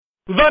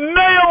The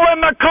nail in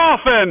the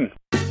coffin!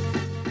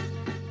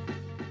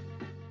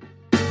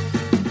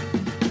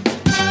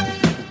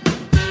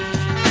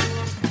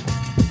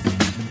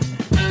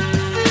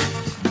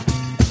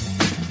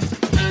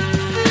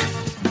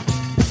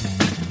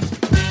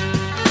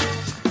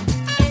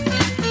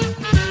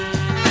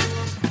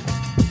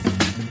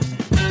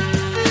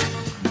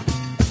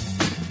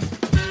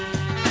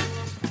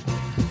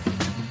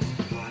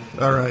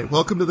 All right,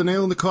 welcome to the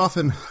Nail in the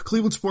Coffin,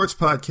 Cleveland Sports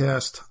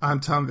Podcast.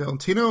 I'm Tom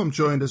Valentino. I'm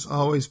joined as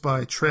always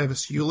by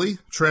Travis Yulee.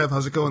 Trav,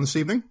 how's it going this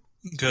evening?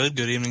 Good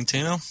evening,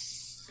 Tino.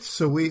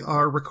 So we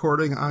are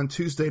recording on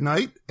Tuesday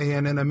night,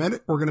 and in a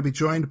minute we're going to be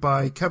joined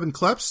by Kevin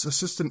Kleps,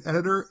 assistant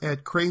editor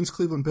at Crain's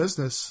Cleveland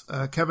Business.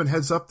 Kevin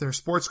heads up their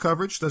sports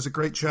coverage, does a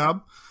great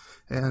job,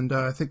 and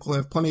I think we'll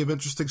have plenty of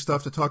interesting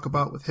stuff to talk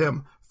about with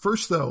him.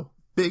 First, though,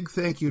 big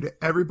thank you to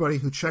everybody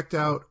who checked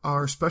out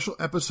our special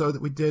episode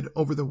that we did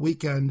over the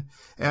weekend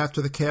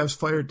after the Cavs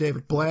fired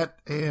David Blatt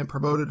and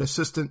promoted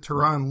assistant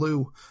Tyronn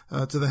Lue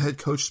to the head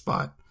coach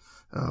spot.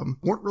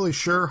 Weren't really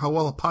sure how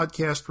well a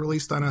podcast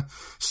released on a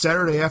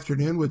Saturday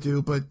afternoon would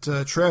do, but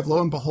Trav,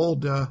 lo and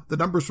behold, the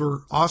numbers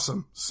were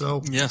awesome.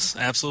 So yes,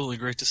 absolutely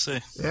great to see.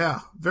 Yeah,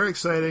 very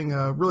exciting.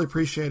 Really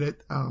appreciate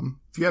it.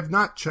 If you have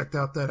not checked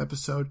out that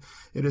episode,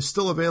 it is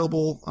still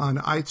available on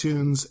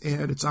iTunes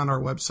and it's on our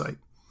website.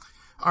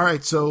 All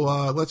right, so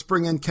let's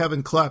bring in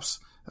Kevin Kleps.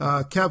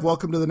 Kev,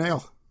 welcome to the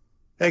Nail.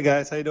 Hey,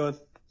 guys. How you doing?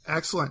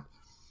 Excellent.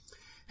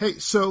 Hey,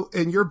 so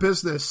in your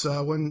business,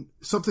 when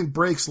something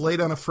breaks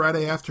late on a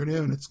Friday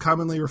afternoon, it's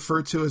commonly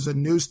referred to as a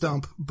news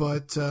dump,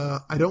 but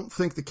I don't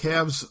think the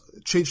Cavs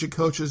changing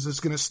coaches is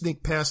going to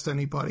sneak past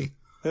anybody.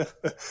 Yeah,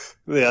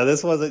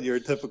 this wasn't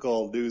your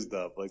typical news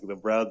dump. Like the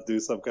Browns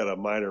do some kind of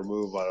minor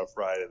move on a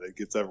Friday that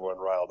gets everyone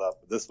riled up.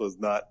 This was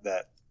not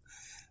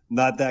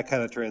that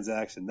kind of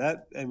transaction.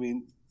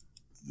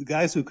 The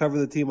guys who cover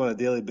the team on a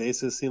daily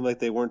basis seem like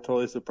they weren't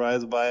totally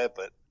surprised by it,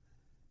 but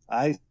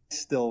I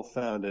still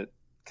found it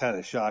kind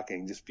of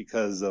shocking just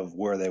because of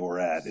where they were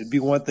at. It'd be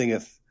one thing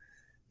if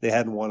they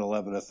hadn't won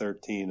 11 or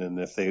 13 and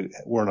if they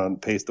weren't on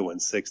pace to win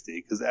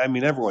 60, because,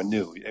 everyone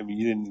knew.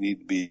 You didn't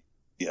need to be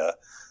a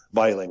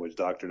body language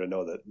doctor to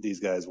know that these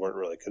guys weren't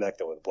really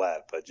connecting with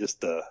Blatt, but just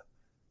the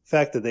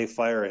fact that they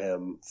fire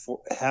him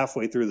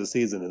halfway through the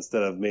season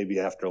instead of maybe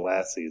after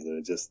last season,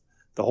 it just –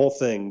 the whole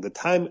thing, the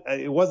time,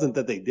 it wasn't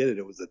that they did it,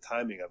 it was the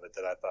timing of it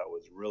that I thought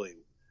was really,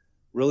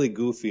 really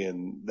goofy,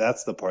 and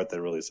that's the part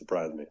that really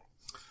surprised me.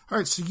 All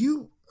right, so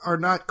you are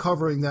not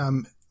covering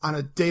them on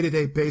a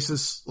day-to-day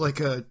basis like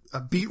a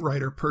beat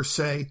writer per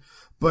se,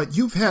 but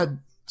you've had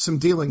some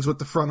dealings with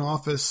the front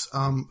office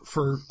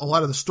for a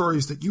lot of the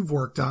stories that you've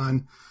worked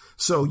on,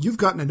 so you've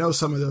gotten to know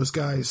some of those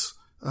guys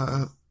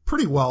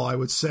pretty well, I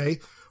would say.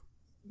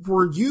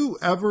 Were you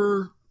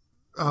ever...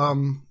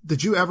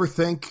 did you ever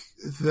think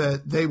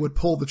that they would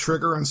pull the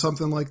trigger on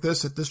something like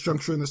this at this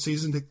juncture in the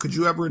season? Could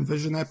you ever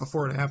envision that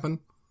before it happened?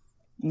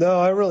 No,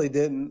 I really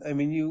didn't.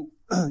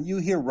 You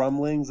hear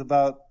rumblings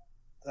about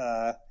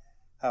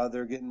how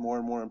they're getting more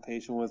and more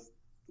impatient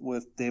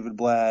with David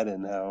Blatt,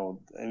 and how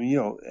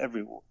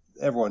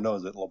everyone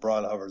knows that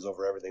LeBron hovers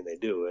over everything they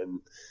do,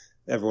 and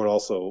everyone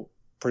also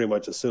pretty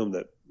much assumed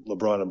that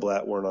LeBron and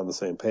Blatt weren't on the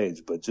same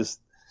page. But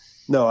just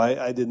no,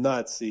 I did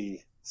not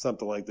see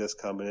something like this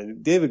coming.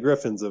 And David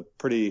Griffin's a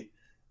pretty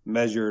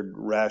measured,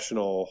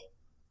 rational,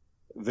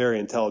 very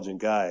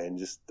intelligent guy, and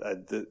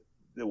that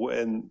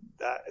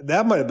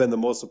might have been the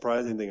most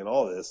surprising thing in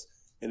all this,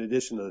 in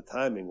addition to the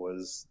timing,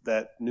 was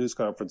that news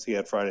conference he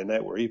had Friday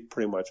night where he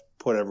pretty much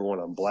put everyone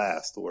on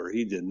blast, where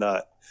he did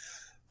not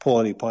pull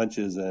any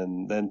punches.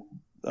 And then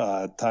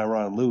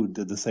Tyronn Lue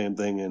did the same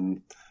thing,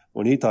 and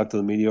when he talked to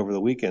the media over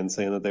the weekend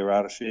saying that they were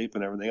out of shape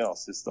and everything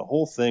else, just the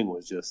whole thing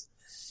was just,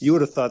 you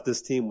would have thought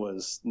this team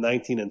was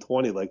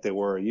 19-20 like they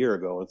were a year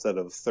ago instead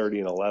of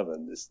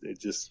 30-11.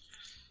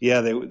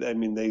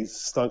 They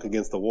stunk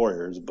against the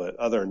Warriors, but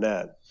other than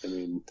that,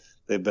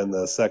 they've been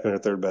the second or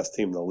third best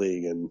team in the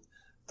league. And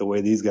the way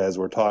these guys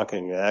were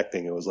talking and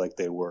acting, it was like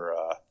they were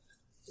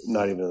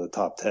not even in the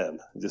top 10.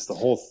 Just the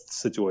whole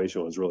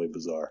situation was really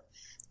bizarre.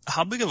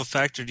 How big of a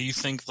factor do you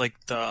think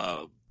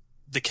the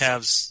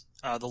Cavs,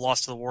 the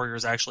loss to the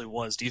Warriors actually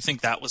was? Do you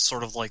think that was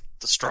sort of like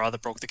the straw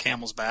that broke the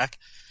camel's back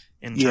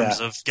in terms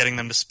of getting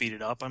them to speed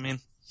it up?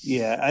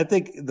 Yeah, I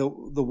think the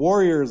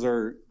Warriors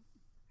are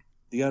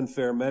the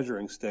unfair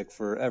measuring stick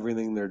for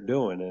everything they're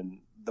doing, and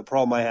the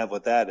problem I have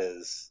with that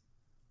is,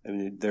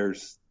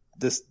 there's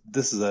this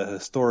is a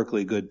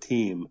historically good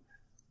team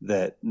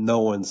that no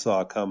one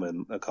saw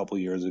coming a couple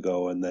years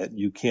ago, and that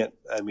you can't.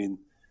 I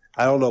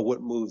don't know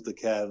what moves the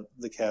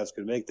Cavs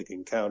could make that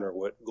can counter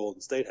what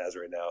Golden State has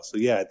right now. So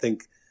yeah, I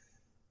think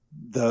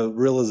the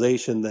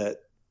realization that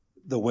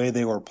the way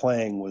they were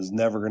playing was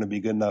never going to be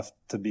good enough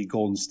to beat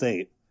Golden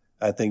State,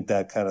 I think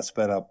that kind of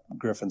sped up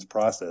Griffin's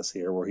process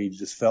here, where he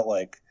just felt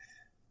like,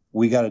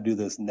 we got to do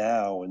this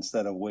now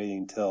instead of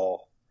waiting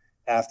till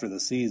after the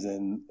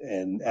season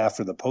and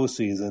after the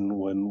postseason,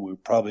 when we're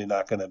probably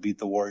not going to beat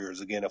the Warriors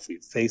again if we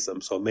face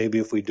them. So maybe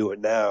if we do it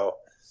now,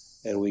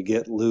 and we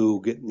get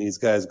Lou getting these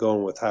guys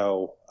going with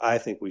how I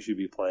think we should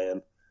be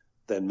playing,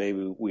 then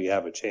maybe we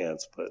have a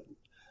chance. But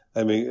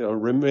I mean, it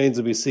remains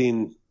to be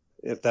seen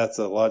if that's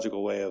a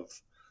logical way of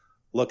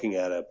looking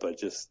at it. But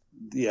just,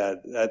 yeah,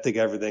 I think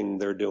everything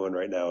they're doing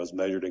right now is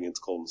measured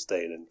against Golden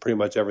State, and pretty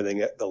much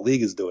everything the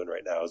league is doing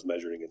right now is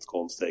measured against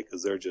Golden State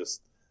because they're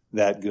just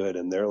that good,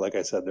 and they're, like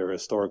I said, they're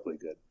historically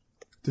good.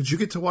 Did you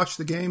get to watch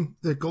the game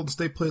that Golden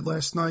State played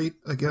last night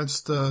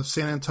against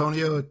San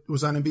Antonio? It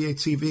was on NBA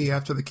TV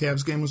after the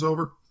Cavs game was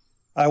over.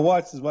 I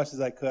watched as much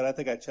as I could. I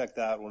think I checked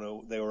out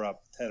when they were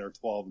up 10 or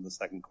 12 in the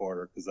second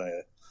quarter because I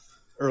had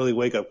early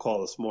wake-up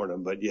call this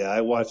morning. But, yeah,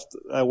 I watched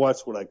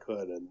what I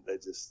could, and they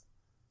just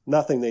 –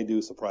 nothing they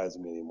do surprises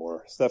me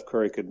anymore. Steph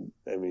Curry could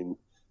 – I mean,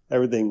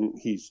 everything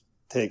he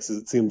takes,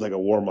 it seems like a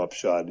warm-up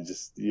shot.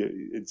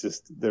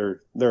 They're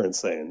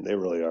insane. They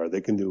really are. They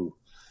can do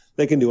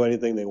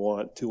anything they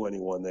want to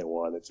anyone they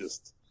want.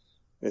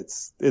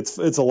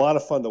 It's a lot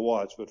of fun to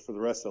watch, but for the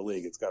rest of the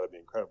league, it's got to be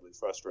incredibly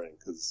frustrating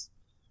because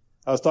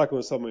I was talking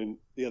with someone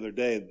the other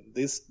day.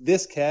 This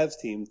Cavs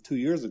team 2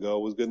 years ago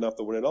was good enough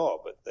to win it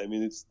all, but I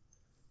mean, it's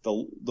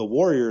the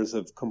Warriors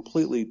have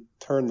completely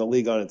turned the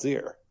league on its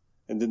ear,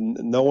 and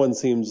no one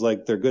seems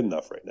like they're good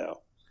enough right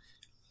now.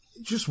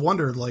 Just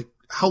wondered, like,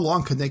 how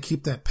long can they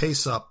keep that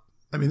pace up?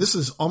 I mean, this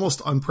is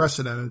almost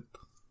unprecedented.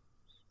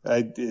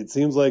 It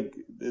seems like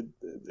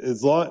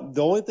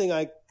the only thing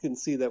I can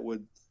see that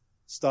would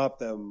stop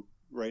them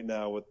right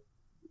now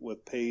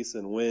with pace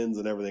and wins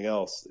and everything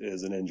else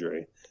is an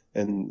injury.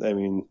 And I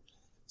mean,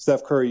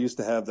 Steph Curry used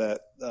to have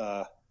that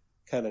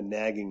kind of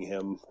nagging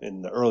him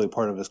in the early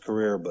part of his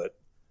career, but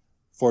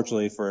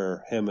fortunately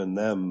for him and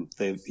them,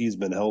 he's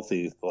been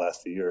healthy the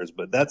last few years.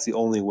 But that's the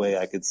only way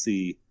I could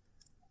see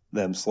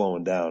them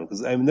slowing down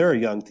because I mean they're a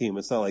young team.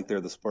 It's not like they're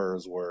the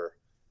Spurs where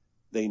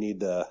they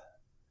need to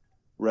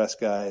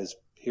rest guys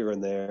here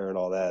and there and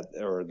all that,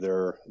 or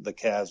they're the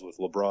Cavs with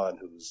LeBron,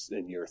 who's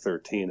in year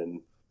 13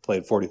 and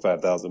played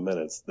 45,000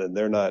 minutes. Then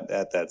they're not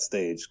at that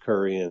stage.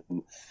 Curry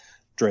and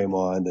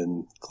Draymond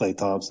and Klay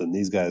Thompson,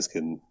 these guys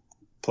can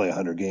play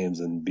 100 games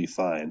and be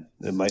fine.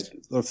 It might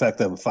affect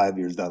them 5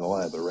 years down the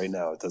line, but right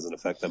now it doesn't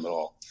affect them at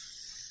all.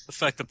 The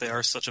fact that they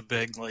are such a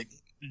big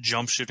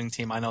jump shooting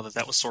team, I know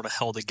that was sort of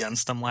held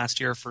against them last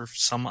year for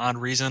some odd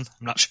reason.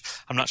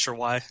 I'm not sure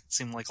why. It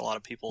seemed like a lot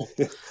of people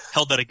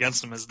held that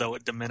against them as though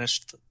it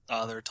diminished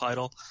their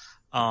title.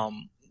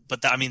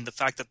 But the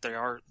fact that they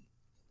are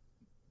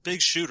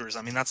big shooters,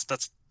 I mean that's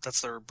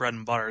their bread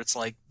and butter. It's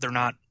like they're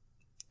not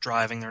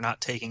driving, they're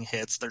not taking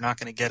hits, they're not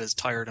going to get as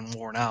tired and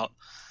worn out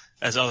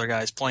as other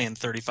guys playing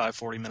 35,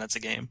 40 minutes a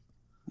game.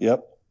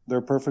 Yep,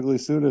 they're perfectly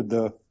suited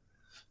to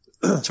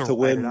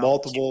win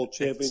multiple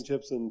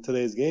championships in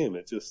today's game.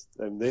 It just,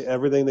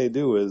 everything they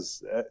do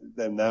is,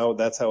 and now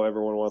that's how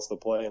everyone wants to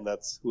play, and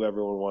that's who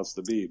everyone wants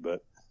to be.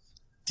 But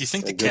do you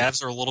think the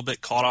Cavs are a little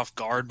bit caught off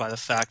guard by the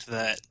fact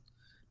that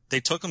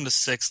they took them to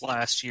 6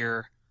 last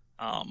year?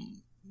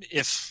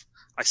 If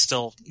I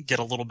still get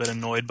a little bit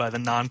annoyed by the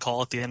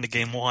non-call at the end of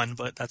Game 1,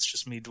 but that's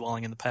just me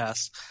dwelling in the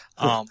past.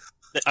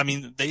 I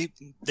mean,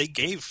 they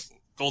gave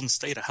Golden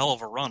State a hell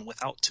of a run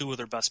without 2 of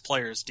their best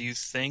players. Do you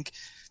think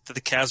that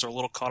the Cavs are a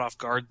little caught off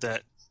guard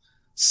that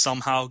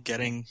somehow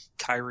getting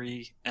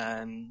Kyrie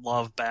and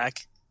Love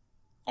back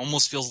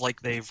almost feels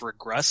like they've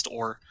regressed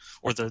or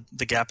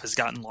the gap has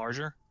gotten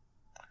larger?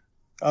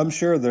 I'm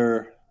sure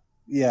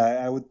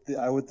I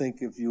would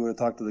think if you would have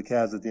talked to the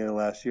Cavs at the end of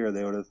last year,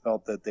 they would have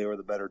felt that they were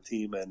the better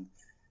team, and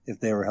if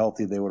they were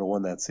healthy, they would have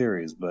won that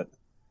series. But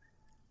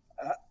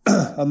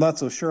I'm not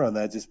so sure on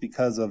that just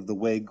because of the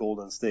way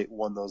Golden State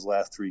won those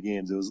last 3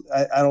 games.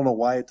 I don't know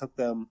why it took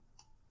them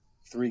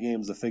 3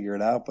 games to figure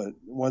it out, but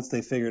once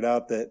they figured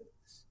out that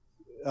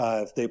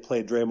if they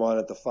played Draymond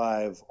at the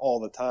 5 all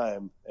the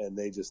time and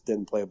they just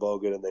didn't play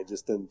Bogut and they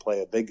just didn't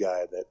play a big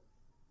guy,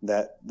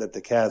 that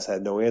the Cavs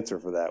had no answer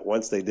for that.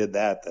 Once they did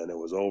that, then it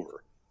was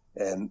over.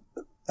 And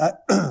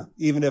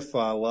even if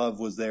Love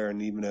was there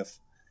and even if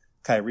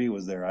Kyrie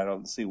was there, I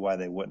don't see why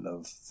they wouldn't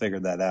have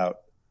figured that out.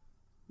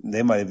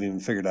 They might have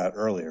even figured it out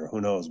earlier. Who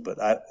knows? But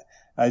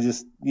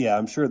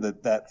I'm sure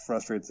that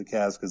frustrates the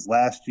Cavs because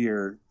last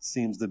year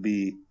seems to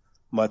be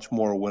much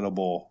more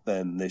winnable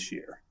than this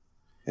year.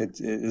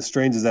 As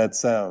strange as that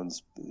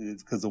sounds,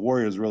 because the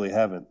Warriors really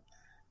haven't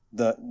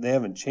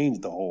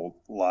changed a whole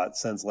lot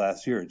since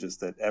last year. Just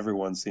that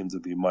everyone seems to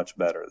be much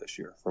better this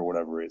year for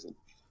whatever reason.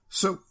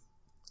 So,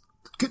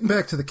 getting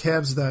back to the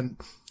Cavs then,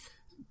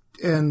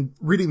 and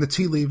reading the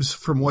tea leaves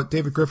from what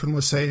David Griffin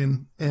was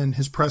saying in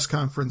his press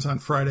conference on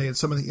Friday and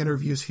some of the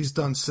interviews he's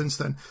done since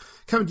then,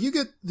 Kevin, do you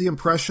get the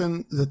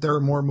impression that there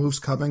are more moves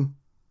coming?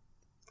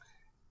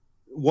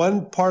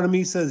 One part of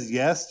me says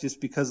yes,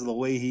 just because of the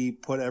way he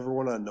put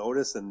everyone on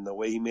notice and the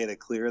way he made it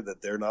clear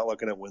that they're not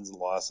looking at wins and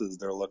losses.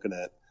 They're looking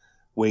at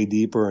way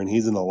deeper, and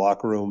he's in the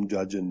locker room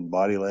judging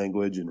body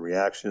language and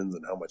reactions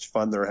and how much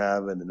fun they're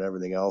having and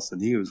everything else.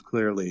 And he was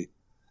clearly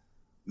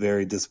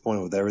very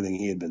disappointed with everything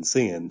he had been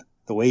seeing.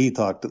 The way he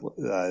talked, it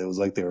was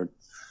like they were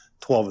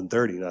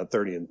 12-30, not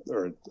 30,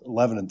 or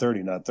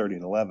 11-30, not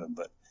 30-11.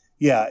 But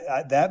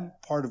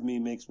that part of me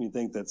makes me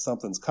think that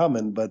something's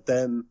coming, but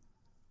then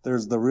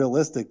there's the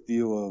realistic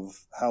view of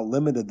how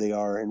limited they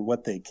are in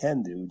what they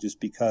can do, just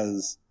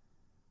because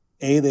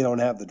A, they don't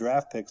have the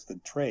draft picks to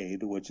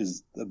trade, which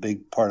is a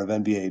big part of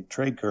NBA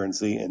trade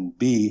currency, and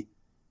B,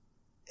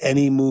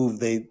 any move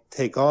they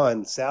take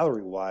on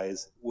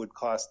salary-wise would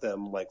cost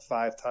them like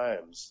 5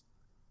 times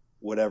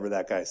whatever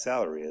that guy's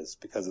salary is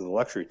because of the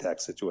luxury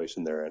tax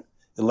situation they're in.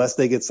 Unless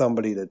they get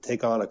somebody to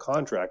take on a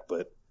contract,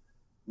 but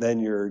then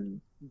you're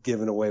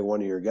giving away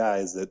one of your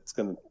guys that's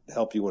going to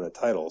help you win a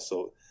title.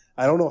 So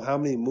I don't know how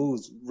many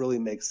moves really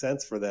make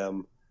sense for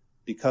them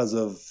because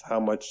of how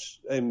much.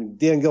 I mean,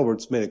 Dan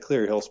Gilbert's made it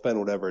clear he'll spend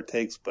whatever it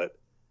takes, but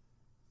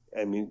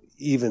I mean,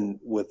 even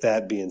with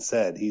that being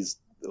said, he's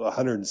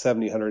 $170,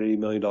 $180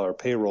 million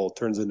payroll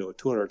turns into a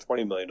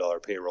 $220 million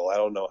payroll. I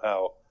don't know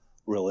how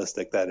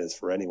realistic that is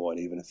for anyone,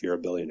 even if you're a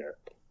billionaire.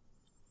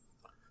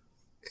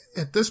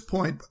 At this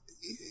point,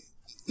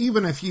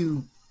 even if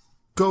you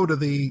go to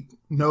the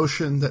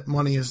notion that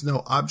money is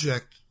no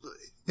object,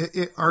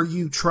 are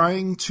you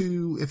trying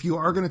to, if you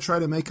are going to try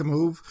to make a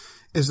move,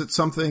 is it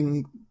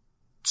something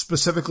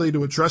specifically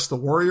to address the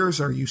Warriors?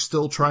 Are you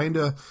still trying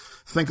to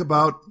think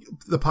about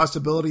the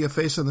possibility of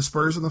facing the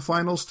Spurs in the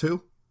finals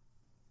too?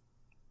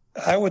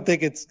 I would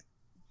think it's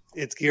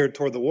geared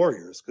toward the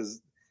Warriors,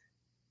 because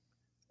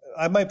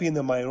I might be in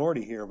the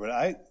minority here, but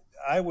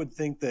I would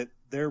think that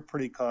they're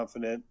pretty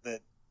confident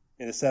that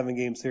in a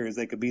 7-game series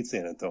they could beat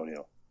San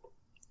Antonio.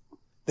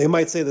 They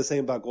might say the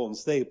same about Golden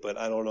State, but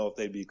I don't know if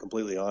they'd be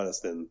completely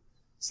honest in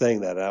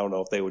saying that. I don't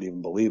know if they would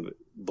even believe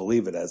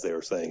it as they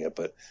were saying it.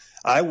 But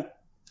I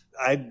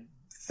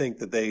think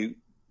that they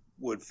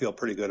would feel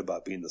pretty good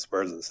about beating the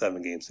Spurs in the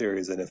 7-game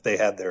series. And if they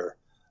had their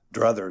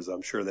druthers,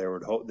 I'm sure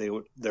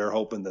they're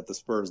hoping that the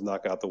Spurs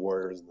knock out the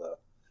Warriors in the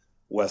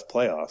West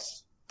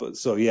playoffs. But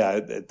so yeah,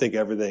 I think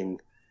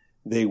everything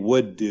they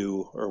would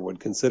do or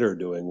would consider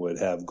doing would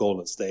have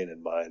Golden State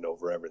in mind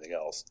over everything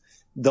else.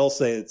 They'll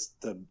say it's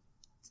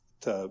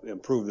to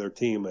improve their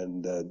team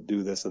and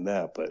do this and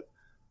that, but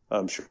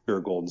I'm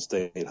sure Golden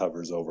State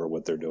hovers over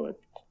what they're doing.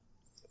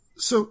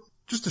 So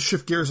just to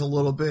shift gears a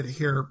little bit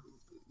here,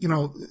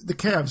 the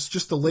Cavs,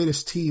 just the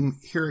latest team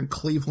here in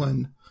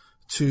Cleveland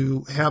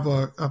to have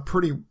a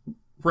pretty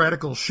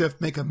radical shift,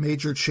 make a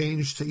major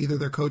change to either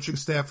their coaching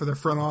staff or their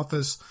front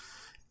office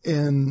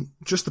in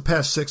just the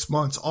past 6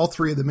 months. All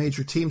 3 of the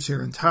major teams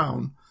here in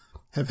town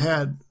have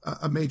had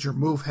a major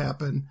move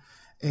happen,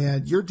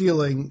 and you're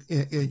dealing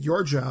in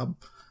your job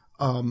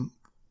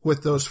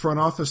with those front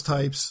office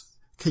types.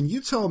 Can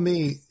you tell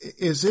me,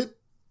 is it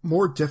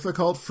more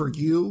difficult for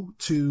you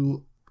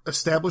to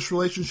establish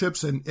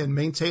relationships and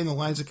maintain the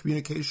lines of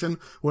communication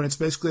when it's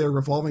basically a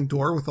revolving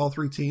door with all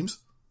 3 teams?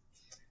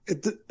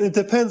 It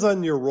depends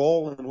on your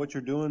role and what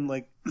you're doing.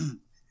 Like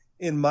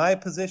in my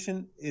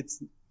position,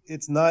 it's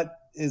not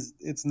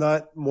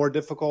more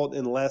difficult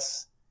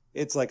unless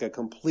it's like a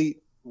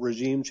complete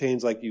regime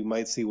change, like you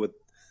might see with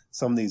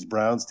some of these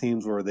Browns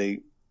teams where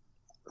they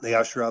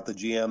usher out the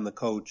GM, the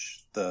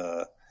coach,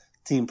 the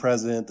team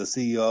president, the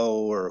CEO,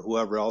 or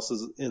whoever else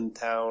is in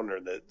town, or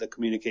the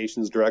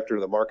communications director,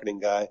 the marketing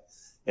guy,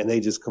 and they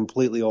just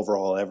completely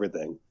overhaul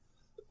everything.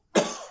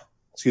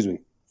 Excuse me.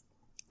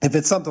 If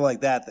it's something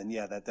like that, then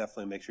yeah, that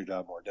definitely makes your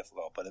job more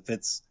difficult. But if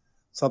it's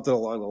something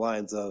along the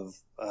lines of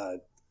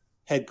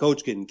head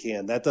coach getting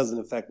canned, that doesn't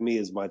affect me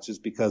as much,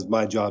 just because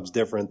my job's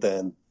different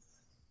than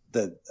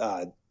the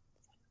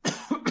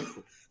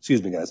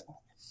excuse me, guys.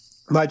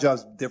 My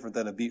job's different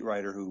than a beat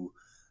writer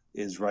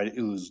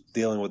who's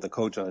dealing with the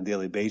coach on a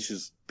daily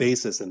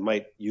basis and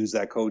might use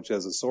that coach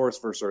as a source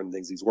for certain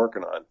things he's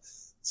working on.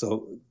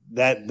 So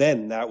that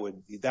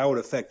would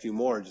affect you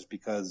more, just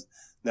because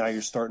now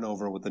you're starting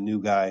over with a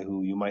new guy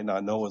who you might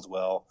not know as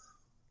well,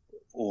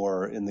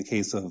 or in the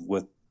case of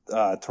with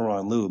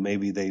Tyronn Lue,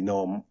 maybe they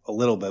know him a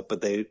little bit,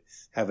 but they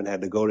haven't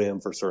had to go to him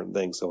for certain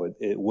things, so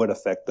it would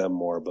affect them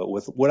more. But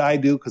with what I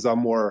do, because I'm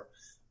more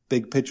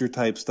big picture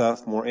type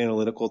stuff, more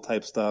analytical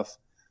type stuff,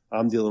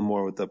 I'm dealing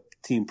more with the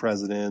team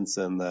presidents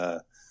and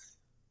the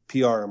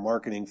PR and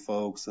marketing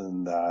folks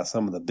and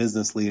some of the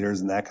business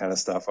leaders and that kind of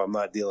stuff. I'm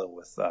not dealing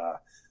with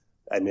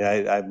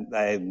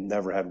I've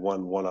never had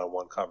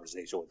one-on-one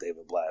conversation with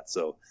David Blatt,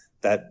 so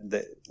that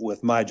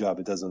with my job,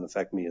 it doesn't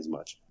affect me as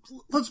much.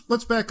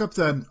 Let's back up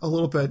then a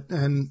little bit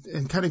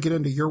and kind of get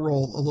into your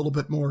role a little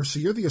bit more. So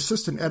you're the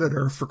assistant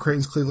editor for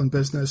Crain's Cleveland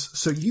Business.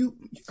 So you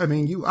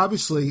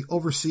obviously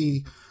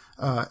oversee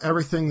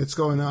everything that's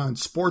going on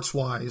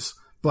sports-wise,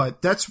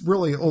 but that's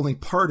really only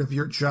part of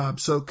your job.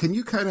 So can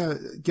you kind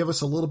of give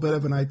us a little bit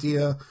of an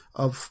idea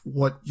of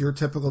what your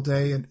typical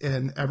day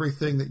and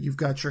everything that you've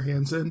got your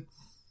hands in?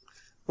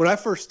 When I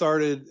first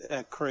started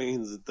at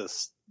Crain's at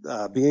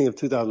the beginning of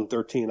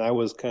 2013, I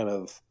was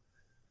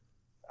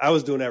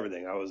doing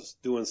everything. I was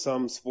doing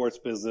some sports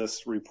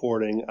business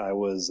reporting. I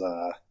was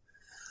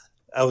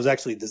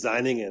actually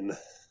designing and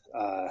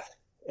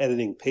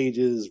editing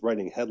pages,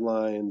 writing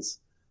headlines,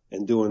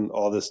 and doing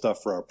all this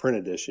stuff for our print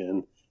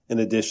edition, in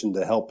addition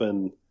to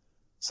helping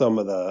some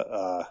of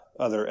the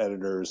other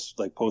editors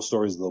like post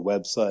stories of the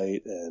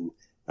website and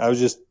I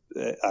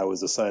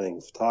was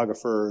assigning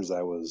photographers.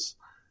 I was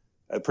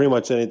pretty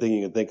much anything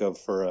you can think of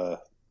for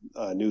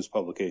a news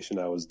publication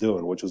I was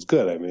doing, which was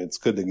good. I mean, it's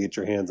good to get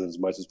your hands in as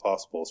much as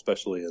possible,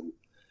 especially in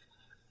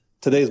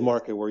today's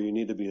market where you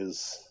need to be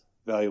as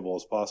valuable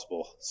as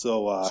possible.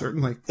 So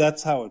certainly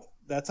that's how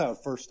it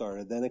first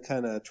started. Then it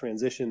kind of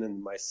transitioned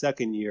in my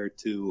second year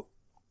to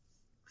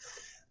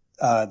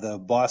the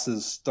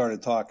bosses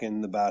started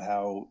talking about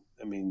how,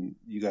 I mean,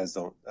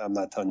 I'm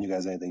not telling you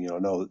guys anything you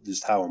don't know,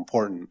 just how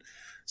important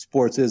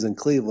sports is in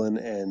Cleveland,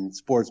 and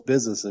sports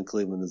business in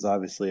Cleveland is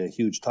obviously a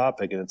huge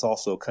topic. And it's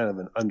also kind of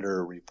an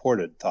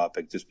underreported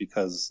topic just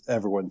because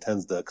everyone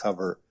tends to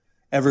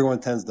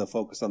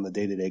focus on the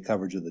day-to-day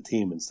coverage of the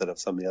team instead of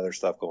some of the other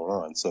stuff going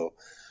on. So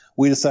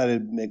we decided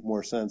it'd make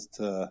more sense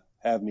to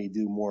have me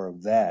do more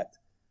of that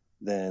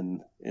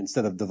than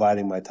instead of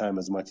dividing my time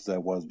as much as I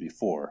was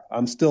before.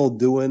 I'm still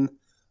doing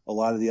a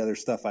lot of the other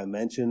stuff I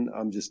mentioned.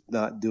 I'm just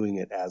not doing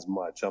it as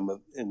much.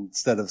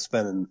 Instead of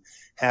spending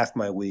half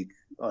my week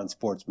on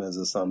sports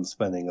business, I'm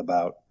spending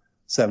about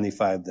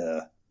 75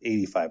 to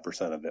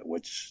 85% of it,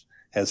 which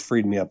has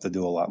freed me up to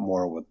do a lot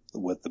more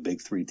with the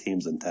big three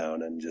teams in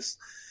town. And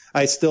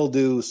I still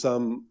do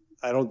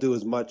I don't do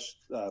as much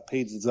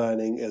page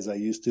designing as I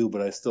used to,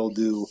 but I still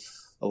do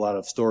a lot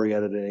of story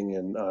editing,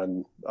 and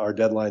on our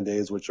deadline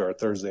days, which are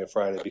Thursday and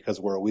Friday,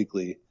 because we're a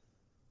weekly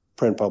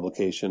print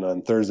publication,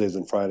 on Thursdays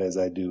and Fridays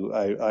I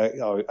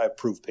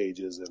proof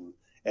pages and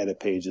edit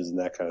pages and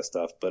that kind of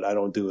stuff, but I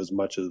don't do as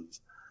much of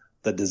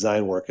the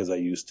design work as I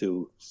used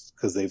to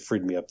because they've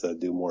freed me up to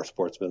do more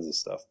sports business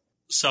stuff.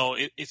 So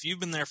if you've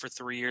been there for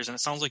 3 years, and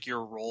it sounds like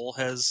your role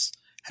has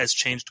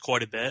changed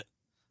quite a bit,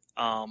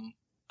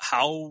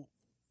 how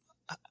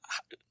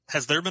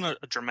has there been a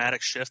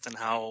dramatic shift in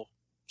how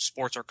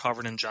sports are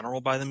covered in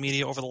general by the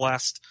media over the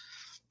last,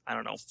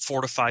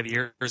 4 to 5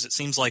 years? It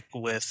seems like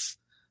with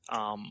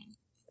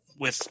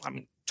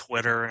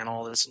Twitter and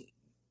all this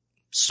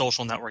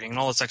social networking and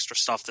all this extra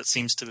stuff that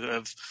seems to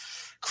have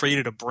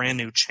created a brand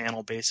new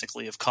channel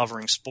basically of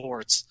covering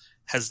sports.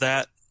 Has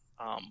that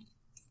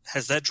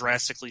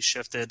drastically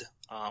shifted,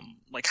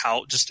 like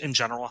how, just in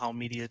general, how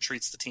media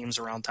treats the teams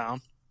around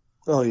town?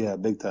 Oh yeah,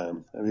 big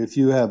time. I mean, if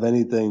you have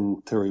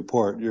anything to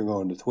report, you're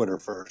going to Twitter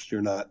first.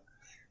 You're not,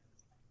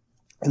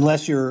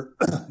 unless you're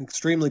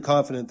extremely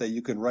confident that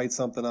you can write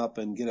something up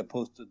and get it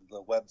posted to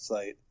the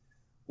website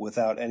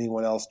without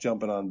anyone else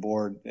jumping on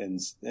board and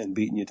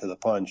beating you to the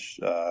punch.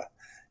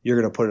 You're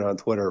going to put it on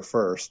Twitter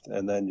first,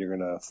 and then you're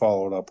going to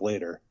follow it up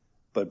later.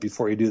 But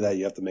before you do that,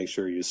 you have to make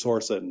sure you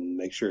source it and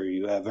make sure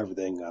you have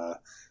everything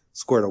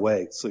squared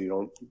away, so you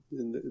don't.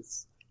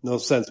 It's no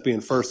sense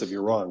being first if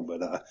you're wrong.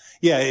 But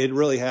yeah, it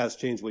really has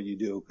changed what you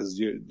do,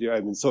 because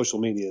social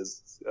media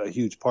is a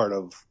huge part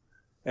of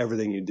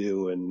everything you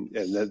do, and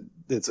that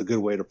it's a good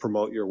way to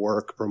promote your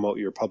work, promote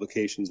your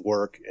publication's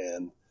work,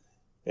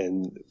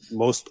 and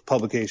most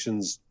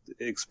publications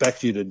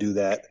expect you to do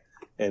that,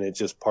 and it's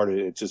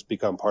just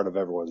become part of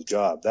everyone's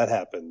job. That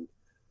happened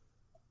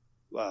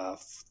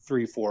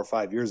 3, 4,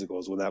 5 years ago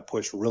is when that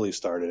push really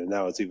started, and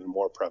now it's even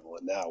more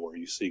prevalent now, where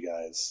you see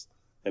guys.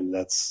 I mean,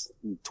 that's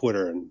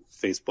Twitter and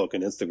Facebook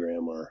and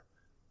Instagram are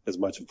as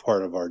much a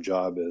part of our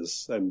job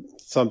as. And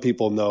some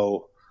people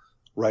know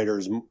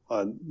writers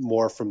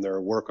more from their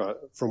work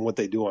from what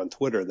they do on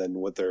Twitter than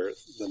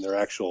their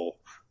actual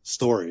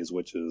stories,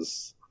 which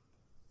is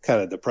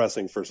kind of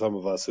depressing for some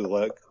of us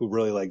who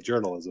really like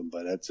journalism.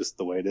 But that's just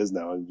the way it is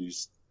now, and you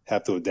just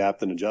have to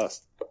adapt and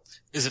adjust.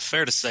 Is it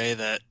fair to say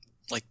that,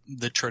 like,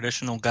 the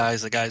traditional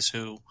guys, the guys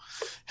who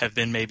have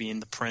been maybe in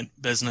the print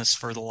business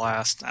for the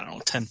last,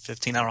 10,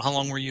 15, how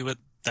long were you at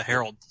the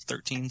Herald?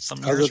 13 some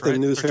years, right? I was at the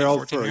News 13,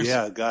 Herald for,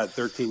 years?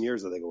 13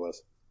 years I think it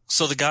was.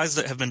 So the guys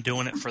that have been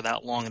doing it for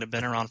that long and have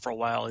been around for a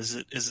while, is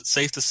it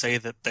safe to say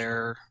that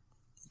they're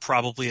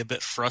probably a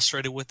bit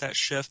frustrated with that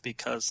shift,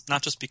 because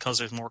not just because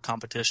there's more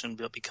competition,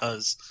 but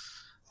because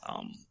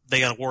they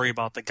got to worry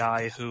about the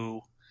guy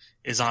who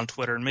is on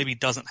Twitter and maybe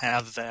doesn't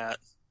have that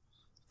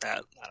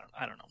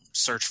I don't know,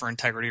 search for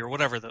integrity or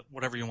whatever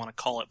you want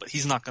to call it, but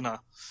he's not going to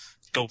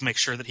go make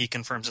sure that he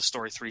confirms a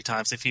story 3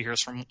 times. If he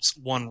hears from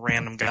one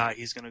random guy,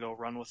 he's going to go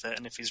run with it,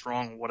 and if he's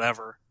wrong,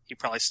 whatever, he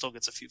probably still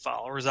gets a few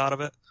followers out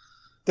of it.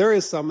 There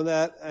is some of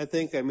that, I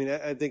think. I mean,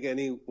 I think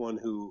anyone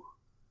who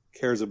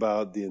cares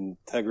about the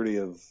integrity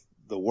of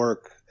the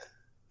work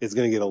is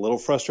going to get a little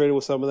frustrated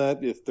with some of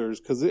that.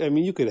 Because I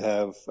mean, you could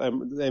have. I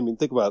mean,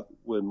 think about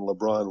when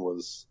LeBron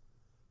was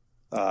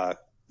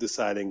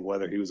deciding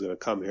whether he was going to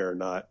come here or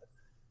not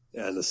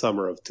in the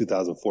summer of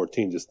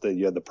 2014.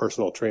 You had the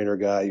personal trainer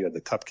guy, you had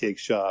the cupcake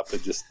shop,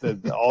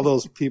 all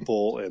those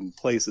people and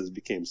places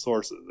became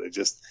sources. It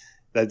just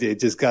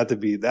got to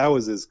be, that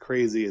was as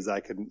crazy as I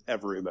could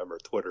ever remember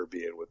Twitter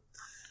being, with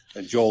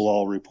and Joel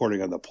all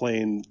reporting on the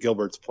plane,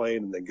 Gilbert's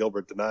plane, and then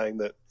Gilbert denying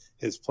that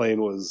his plane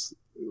was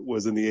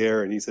in the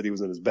air, and he said he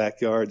was in his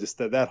backyard. Just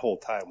that whole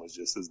time was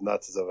just as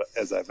nuts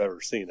as I've ever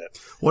seen it.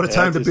 What a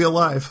time to be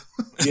alive.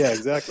 Yeah,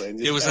 exactly.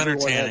 And it was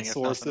entertaining.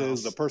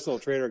 Sources. The personal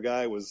trainer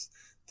guy was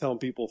telling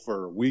people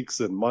for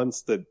weeks and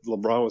months that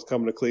LeBron was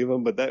coming to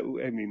Cleveland, but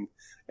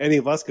any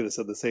of us could have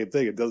said the same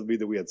thing. It doesn't mean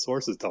that we had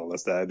sources telling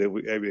us that.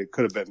 It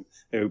could have been,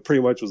 it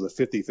pretty much was a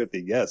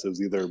 50-50 guess. It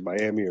was either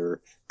Miami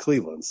or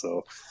Cleveland.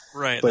 So,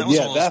 right. But that was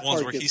yeah, one of that those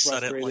ones part where he gets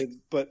said it like,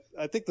 but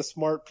I think the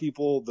smart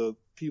people, the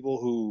people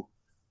who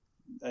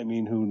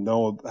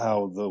know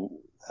how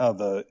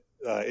the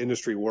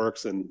industry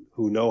works and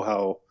who know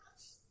how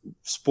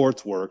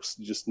sports works,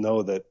 just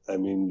know that,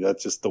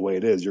 that's just the way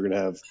it is. You're going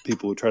to have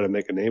people who try to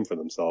make a name for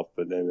themselves,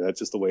 but that's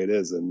just the way it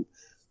is. And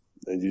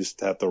you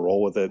just have to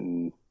roll with it.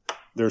 And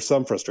there's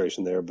some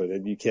frustration there, but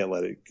you can't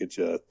let it get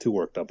you too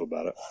worked up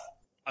about it.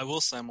 I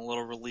will say I'm a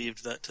little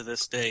relieved that to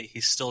this day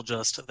he's still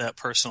just that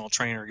personal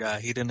trainer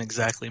guy. He didn't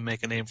exactly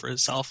make a name for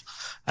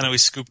himself. I know he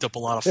scooped up a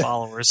lot of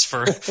followers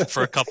for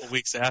a couple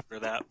weeks after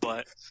that,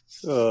 but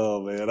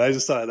oh man, I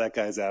just saw that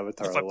guy's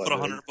avatar. If I put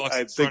 $100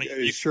 in front of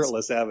you, his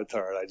shirtless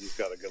avatar, and I just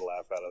got a good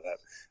laugh out of that.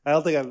 I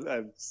don't think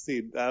I've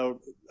seen.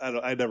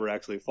 I never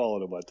actually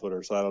followed him on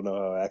Twitter, so I don't know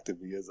how active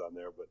he is on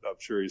there. But I'm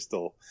sure he's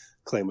still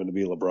claiming to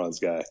be LeBron's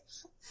guy.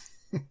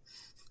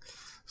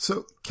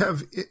 So,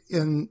 Kev,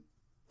 in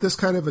this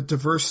kind of a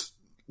diverse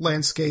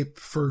landscape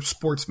for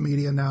sports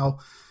media now,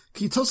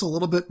 can you tell us a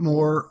little bit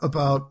more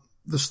about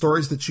the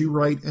stories that you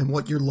write and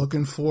what you're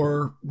looking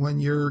for when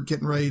you're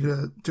getting ready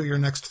to do your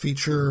next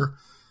feature,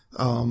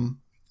 and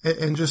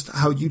just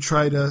how you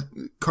try to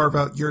carve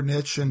out your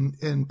niche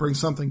and bring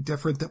something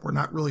different that we're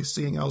not really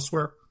seeing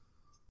elsewhere?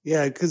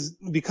 Yeah, because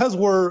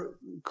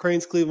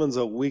Crain's Cleveland's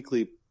a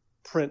weekly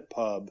print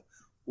pub.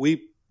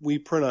 We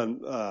print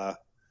on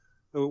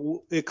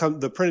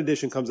the print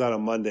edition comes out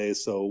on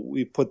Mondays, so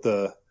we put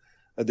the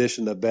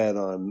edition to bed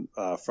on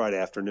Friday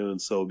afternoon.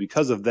 So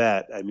because of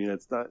that,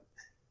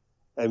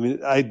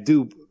 I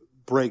do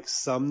break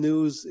some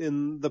news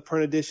in the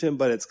print edition,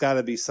 but it's got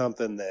to be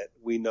something that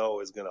we know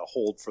is going to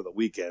hold for the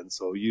weekend.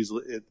 So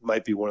usually it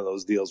might be one of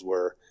those deals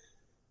where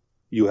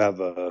you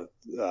have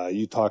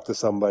you talk to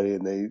somebody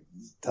and they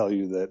tell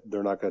you that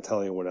they're not going to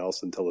tell anyone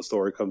else until the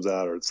story comes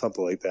out or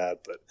something like that.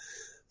 But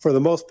for the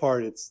most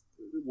part, it's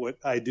what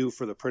I do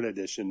for the print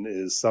edition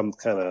is some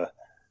kind of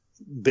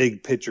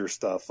big picture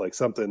stuff, like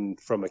something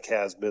from a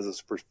Cavs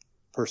business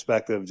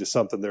perspective, just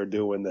something they're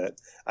doing that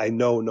I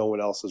know no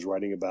one else is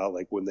writing about.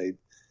 Like when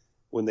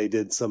they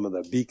did some of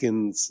the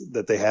beacons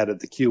that they had at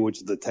the Q, which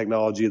is the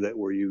technology that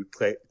where you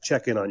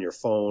check in on your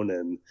phone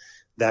and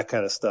that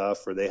kind of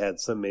stuff, or they had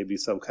maybe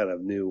some kind of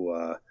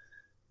new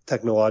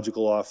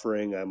technological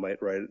offering. I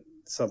might write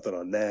something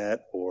on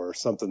that, or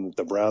something that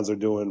the Browns are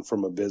doing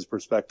from a biz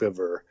perspective,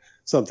 or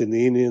something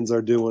the Indians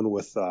are doing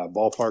with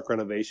ballpark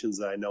renovations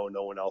that I know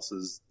no one else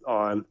is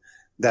on.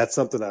 That's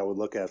something I would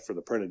look at for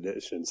the print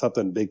edition,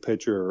 something big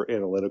picture or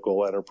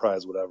analytical,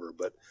 enterprise, whatever.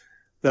 But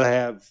then I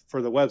have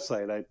for the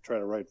website, I try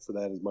to write for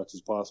that as much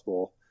as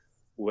possible.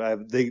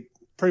 They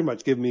pretty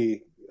much give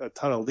me a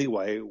ton of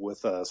leeway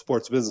with a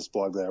sports business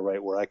blog that I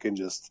write, where I can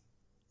just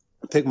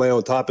pick my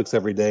own topics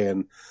every day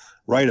and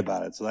write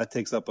about it. So that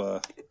takes up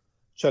a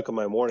chunk of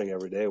my morning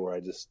every day, where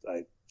I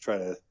try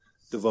to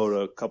devote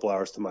a couple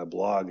hours to my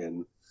blog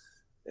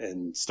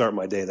and start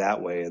my day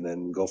that way, and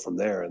then go from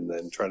there, and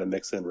then try to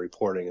mix in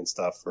reporting and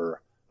stuff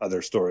for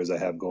other stories I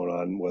have going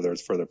on, whether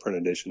it's for the print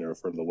edition or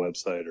for the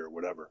website or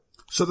whatever.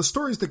 So the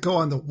stories that go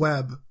on the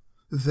web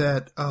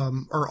that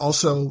are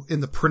also in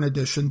the print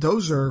edition,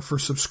 those are for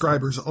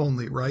subscribers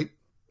only, right?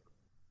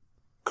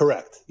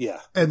 Correct.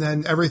 Yeah. And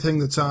then everything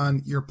that's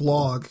on your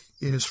blog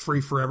is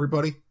free for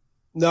everybody?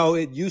 No,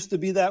 it used to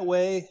be that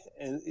way,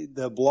 and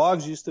the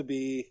blogs used to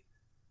be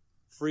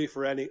free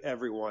for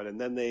everyone,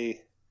 and then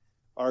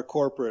our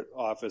corporate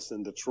office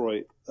in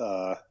Detroit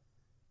the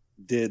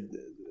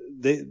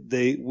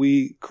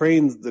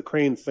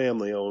Crain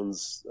family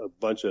owns a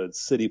bunch of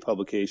city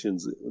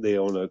publications. They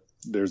own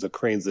there's a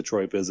Crain's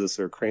Detroit business,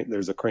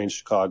 there's a Crain's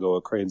Chicago,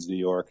 a Crain's New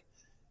York,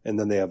 and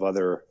then they have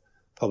other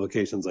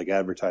publications like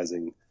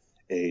Advertising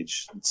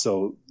Age.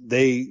 So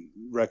they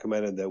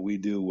recommended that we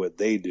do what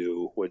they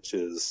do, which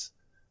is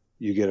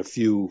you get a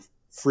few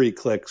free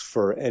clicks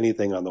for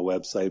anything on the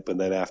website, but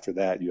then after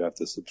that you have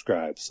to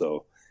subscribe.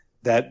 So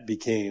that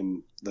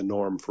became the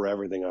norm for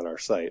everything on our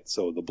site.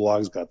 So the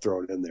blogs got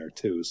thrown in there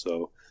too.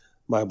 So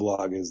my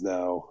blog is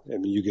now,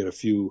 you get a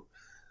few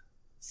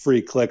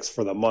free clicks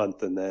for the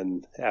month, and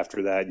then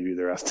after that you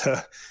either have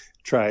to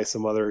try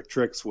some other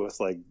tricks with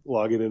like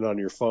logging in on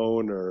your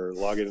phone or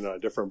logging in on a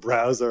different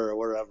browser or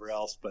wherever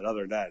else. But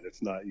other than that, if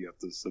not, you have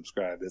to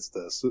subscribe. It's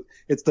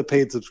the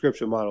paid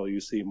subscription model you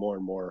see more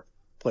and more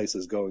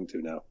places going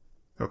to now.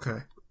 Okay.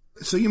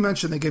 So you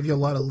mentioned they give you a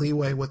lot of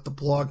leeway with the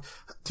blog.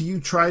 Do you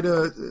try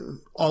to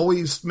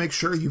always make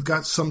sure you've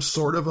got some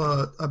sort of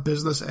a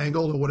business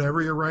angle to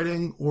whatever you're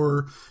writing,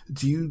 or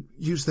do you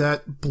use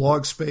that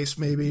blog space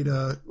maybe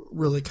to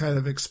really kind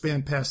of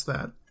expand past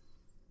that?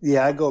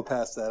 Yeah, I go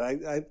past that.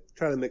 I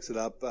try to mix it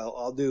up.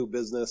 I'll do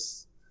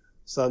business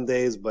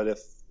Sundays, but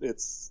if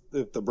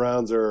the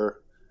Browns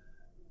are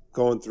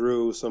going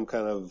through some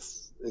kind of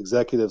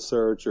executive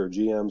search or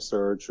GM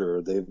search,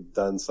 or they've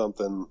done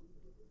something,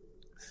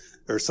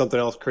 or something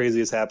else crazy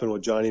has happened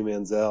with Johnny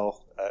Manziel,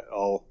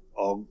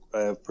 I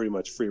have pretty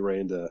much free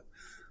reign to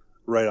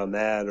write on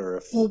that. Or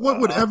if what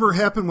would ever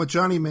happen with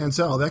Johnny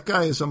Manziel? That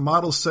guy is a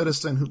model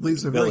citizen who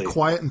leads a very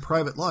quiet and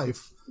private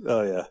life.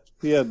 Oh yeah,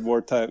 he had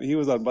more time. He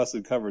was on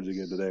Busted Coverage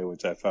again today,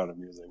 which I found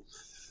amusing.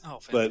 Oh,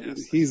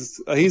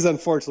 fantastic. But he's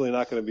unfortunately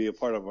not going to be a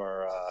part of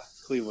our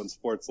Cleveland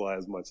sports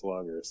lives much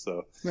longer.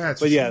 So,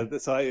 so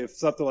if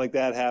something like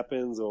that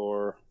happens,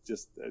 or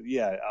just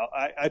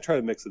I try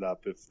to mix it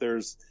up. If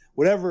there's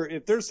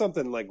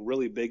something like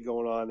really big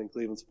going on in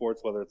Cleveland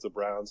sports, whether it's the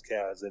Browns,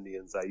 Cavs,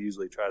 Indians, I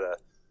usually try to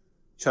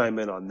chime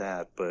in on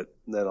that. But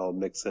then I'll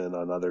mix in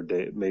on other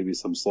days, maybe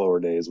some slower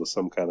days with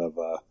some kind of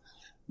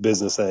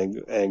business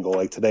angle.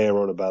 Like today, I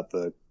wrote about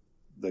the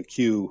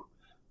Q.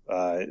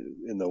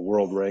 In the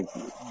world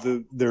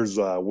there's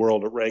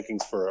world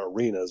rankings for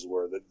arenas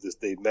where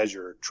they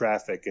measure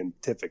traffic and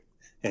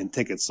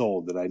tickets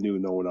sold that I knew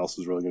no one else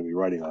was really going to be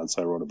writing on,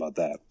 so I wrote about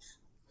that.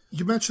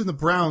 You mentioned the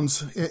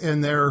Browns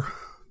and their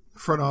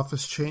front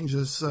office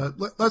changes.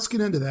 Let's get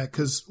into that,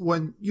 because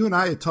when you and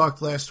I had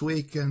talked last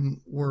week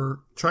and were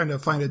trying to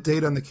find a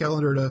date on the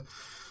calendar to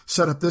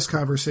set up this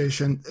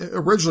conversation,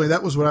 originally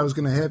that was what I was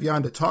going to have you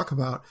on to talk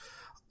about.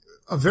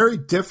 A very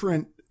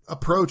different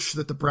approach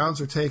that the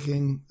Browns are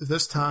taking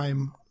this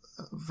time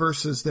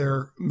versus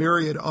their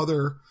myriad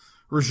other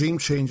regime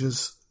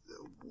changes.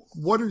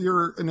 What are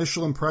your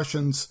initial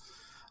impressions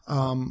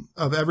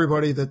of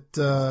everybody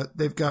that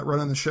they've got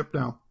running the ship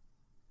now?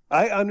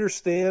 I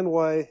understand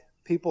why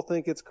people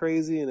think it's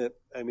crazy, and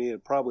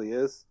it probably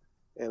is.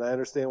 And I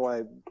understand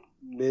why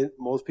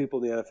most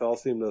people in the NFL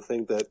seem to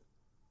think that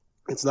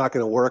it's not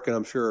going to work. And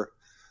I'm sure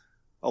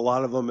a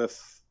lot of them,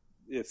 if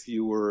they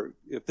were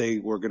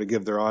going to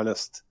give their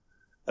honest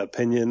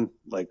opinion,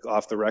 like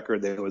off the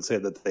record, they would say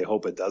that they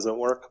hope it doesn't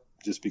work,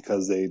 just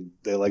because they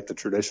like the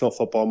traditional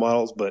football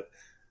models. But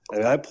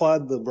I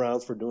applaud the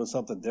Browns for doing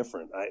something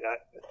different.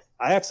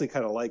 I actually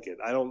kind of like it.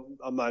 I'm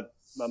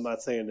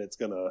not saying it's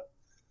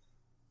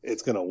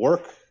gonna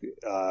work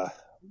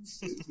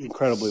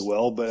incredibly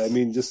well, but I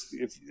mean, just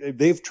if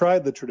they've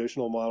tried the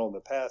traditional model in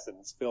the past and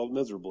it's failed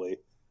miserably,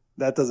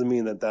 that doesn't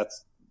mean that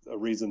that's a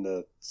reason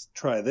to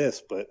try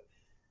this. But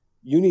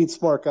you need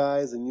smart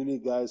guys, and you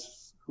need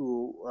guys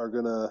who are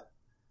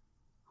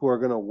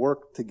gonna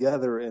work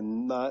together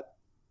and not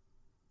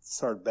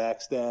start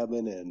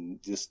backstabbing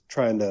and just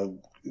trying to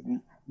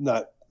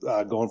not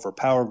going for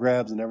power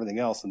grabs and everything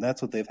else. And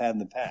that's what they've had in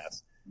the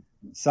past.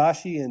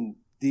 Sashi and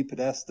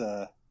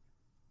DePodesta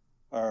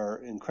are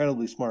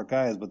incredibly smart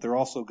guys, but they're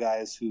also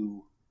guys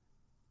who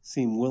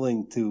seem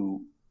willing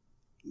to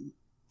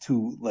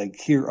like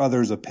hear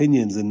others'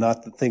 opinions and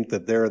not to think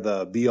that they're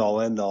the be all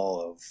end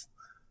all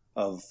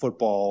of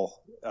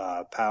football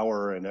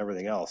power and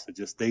everything else.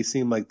 They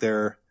seem like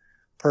they're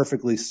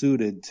perfectly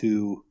suited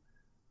to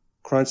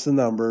crunch the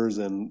numbers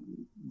and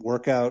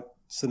work out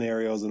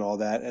scenarios and all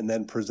that, and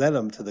then present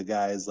them to the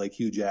guys like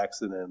Hugh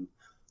Jackson and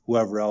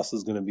whoever else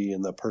is going to be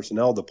in the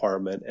personnel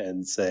department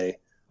and say,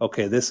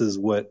 okay, this is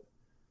what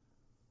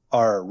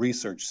our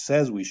research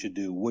says we should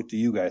do. What do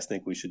you guys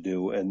think we should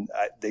do? And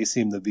they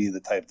seem to be the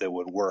type that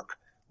would work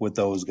with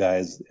those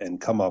guys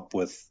and come up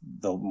with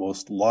the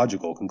most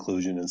logical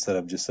conclusion instead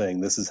of just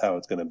saying this is how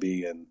it's going to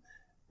be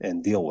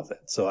and deal with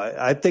it. So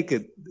I think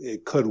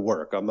it could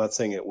work. I'm not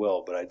saying it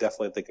will, but I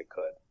definitely think it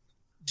could.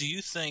 Do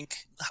you think,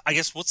 I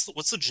guess, what's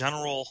the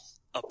general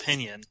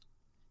opinion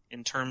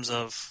in terms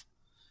of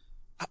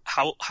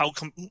how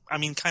kind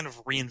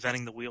of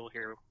reinventing the wheel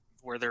here,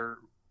 where they're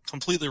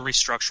completely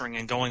restructuring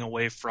and going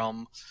away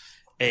from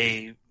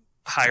a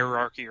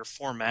hierarchy or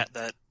format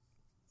that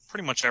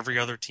pretty much every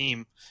other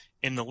team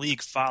in the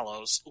league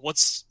follows?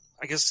 What's,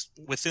 I guess,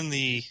 within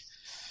the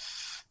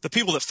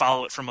people that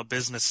follow it from a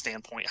business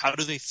standpoint, how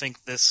do they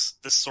think this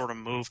sort of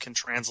move can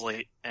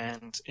translate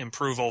and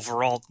improve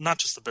overall, not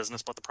just the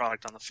business, but the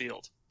product on the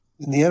field?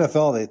 In the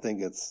NFL, they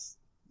think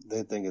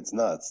it's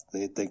nuts.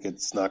 They think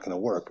it's not going to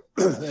work.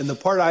 And the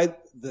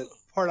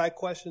part I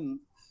question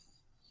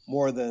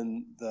more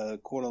than the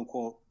quote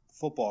unquote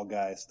football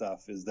guy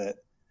stuff is that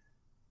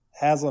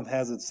Haslam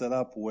has it set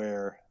up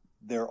where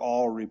they're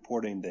all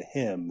reporting to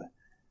him.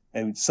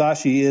 And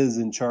Sashi is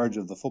in charge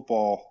of the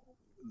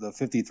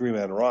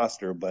 53-man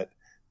roster, but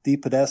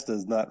DePodesta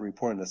is not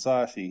reporting to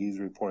Sashi. He's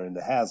reporting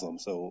to Haslam.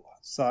 So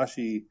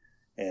Sashi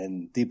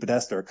and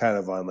DePodesta are kind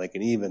of on like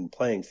an even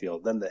playing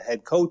field. Then the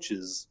head coach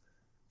is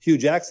Hugh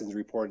Jackson's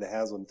reporting to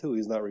Haslam too.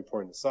 He's not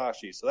reporting to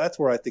Sashi. So that's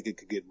where I think it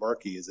could get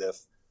murky, is if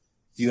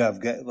you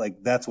have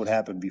that's what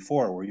happened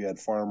before, where you had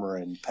Farmer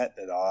and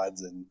Pettin at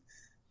odds, and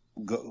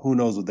who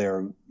knows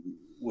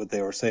what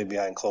they were saying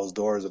behind closed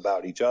doors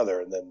about each other,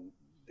 and then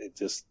it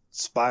just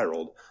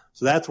spiraled.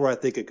 So that's where I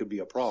think it could be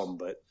a problem.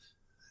 But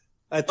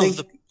I think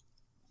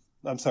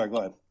I'm sorry, go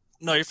ahead.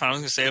 No, you're fine. I was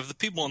going to say, of the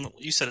people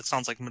you said it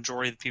sounds like the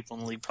majority of the people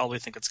in the league probably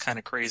think it's kind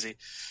of crazy.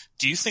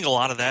 Do you think a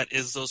lot of that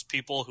is those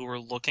people who are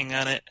looking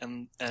at it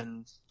and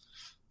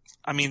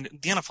I mean,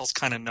 the NFL's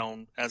kind of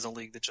known as a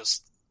league that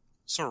just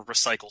sort of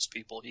recycles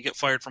people. You get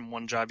fired from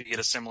one job, you get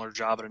a similar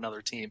job at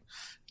another team.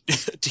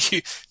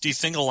 Do you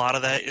think a lot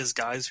of that is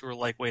guys who are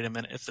like, wait a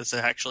minute, if this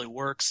actually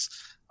works,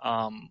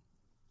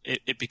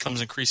 it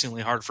becomes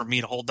increasingly hard for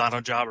me to hold down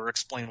a job or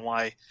explain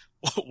why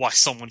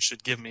someone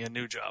should give me a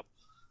new job.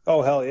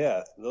 Oh hell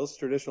yeah! Those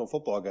traditional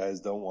football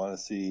guys don't want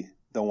to see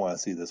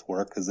this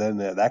work, because then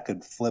that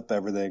could flip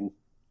everything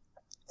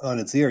on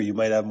its ear. You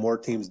might have more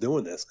teams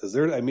doing this because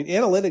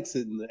analytics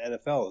in the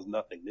NFL is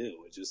nothing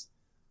new. It's just,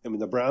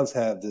 the Browns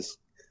have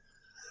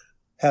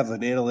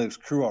an analytics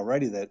crew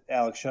already that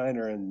Alex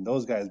Shiner and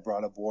those guys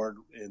brought aboard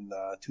in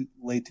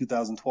late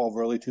 2012,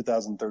 early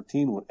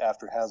 2013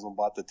 after Haslam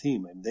bought the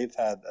team. And they've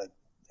had a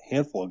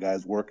handful of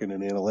guys working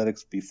in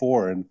analytics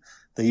before, and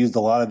they used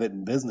a lot of it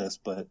in business,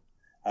 but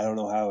I don't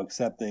know how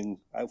accepting.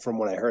 From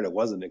what I heard, it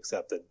wasn't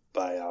accepted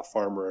by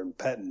Farmer and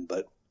Pettin,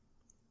 but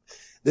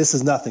this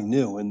is nothing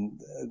new. And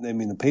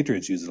the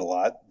Patriots use it a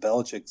lot.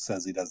 Belichick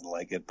says he doesn't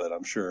like it, but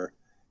I'm sure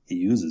he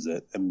uses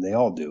it. They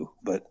all do,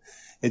 but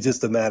it's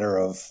just a matter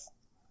of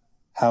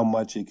how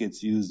much it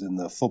gets used in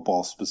the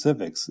football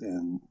specifics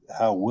and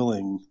how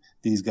willing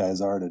these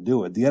guys are to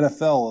do it. The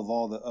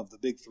NFL of the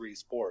big three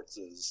sports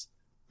has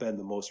been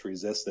the most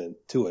resistant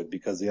to it,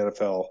 because the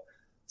NFL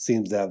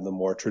seems to have the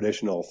more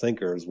traditional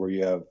thinkers, where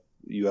you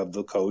have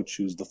the coach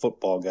who's the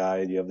football guy,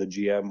 and you have the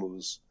GM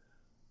who's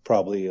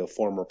probably a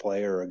former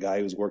player, or a guy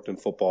who's worked in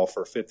football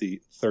for 30,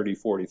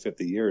 40,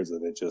 50 years.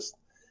 And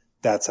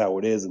that's how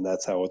it is. And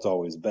that's how it's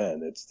always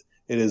been.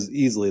 It is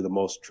easily the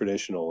most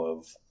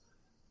traditional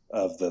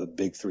of the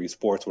big three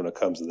sports when it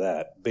comes to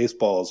that.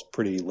 Baseball is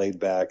pretty laid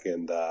back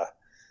and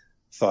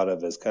thought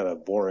of as kind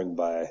of boring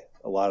by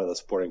a lot of the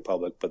sporting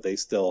public, but they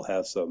still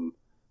have some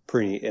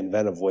pretty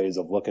inventive ways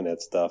of looking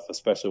at stuff,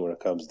 especially when it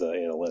comes to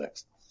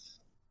analytics.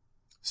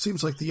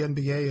 Seems like the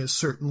NBA has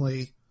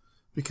certainly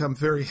become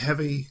very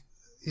heavy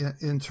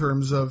in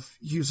terms of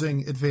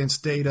using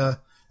advanced data.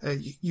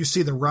 You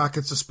see the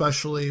Rockets,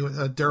 especially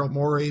Daryl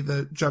Morey,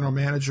 the general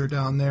manager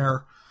down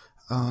there,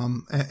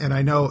 and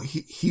I know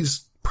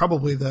he's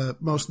probably the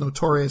most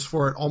notorious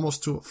for it,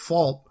 almost to a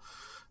fault,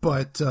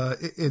 but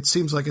it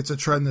seems like it's a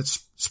trend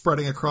that's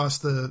spreading across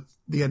the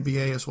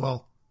NBA as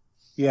well.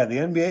 Yeah, the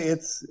NBA,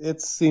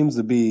 it seems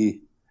to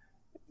be,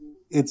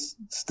 it's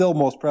still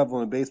most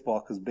prevalent in baseball,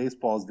 because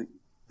baseball is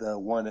the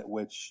one at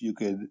which you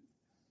could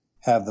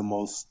have the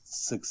most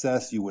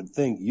success, you would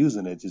think,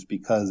 using it, just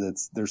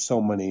because there's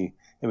so many.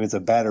 It's a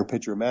batter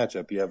pitcher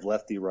matchup. You have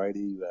lefty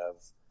righty, you have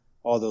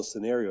all those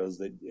scenarios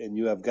and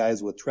you have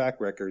guys with track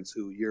records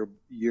who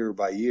year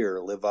by year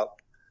live up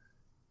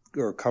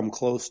or come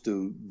close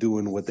to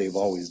doing what they've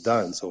always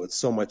done. So it's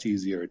so much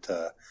easier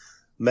to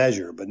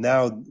measure. But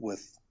now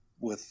with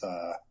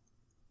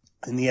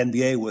in the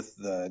NBA with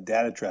the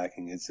data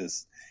tracking,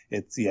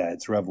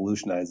 it's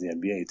revolutionized the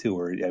NBA too.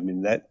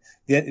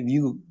 If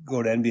you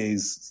go to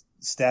NBA's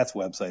stats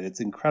website, it's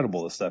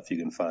incredible the stuff you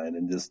can find,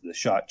 and just the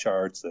shot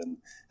charts and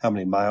how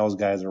many miles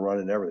guys are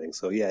running and everything.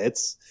 So yeah,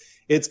 it's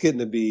getting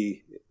to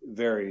be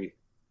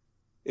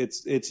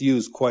it's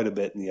used quite a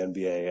bit in the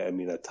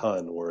NBA. A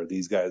ton, where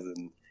these guys,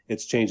 and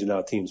it's changing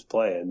how teams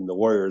play. And the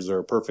Warriors are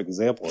a perfect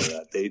example of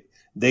that.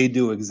 They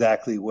do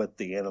exactly what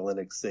the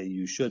analytics say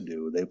you should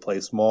do. They play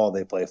small,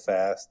 they play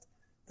fast,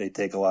 they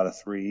take a lot of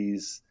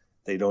threes,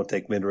 they don't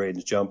take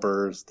mid-range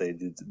jumpers.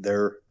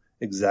 They're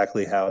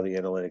exactly how the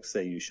analytics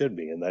say you should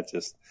be, and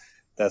that's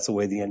the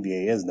way the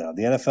NBA is now.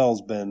 The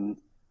NFL's been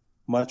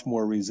much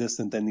more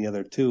resistant than the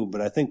other two,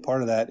 but I think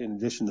part of that, in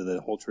addition to the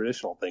whole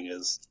traditional thing,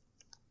 is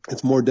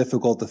it's more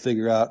difficult to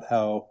figure out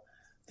how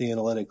the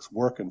analytics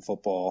work in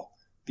football,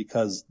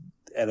 because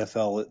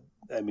NFL,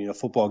 a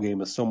football game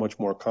is so much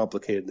more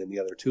complicated than the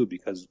other two,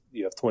 because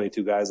you have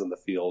 22 guys on the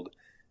field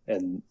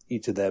and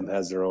each of them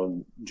has their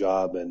own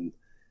job, and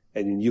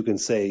you can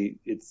say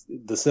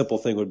the simple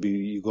thing would be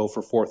you go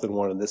for 4th and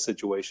 1 in this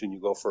situation, you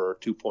go for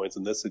 2 points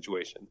in this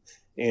situation.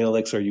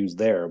 Analytics are used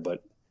there,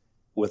 but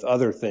with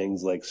other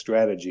things like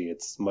strategy,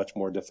 it's much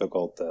more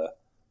difficult to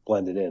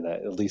blend it in,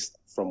 at least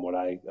from what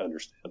I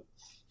understand.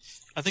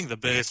 I think the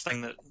biggest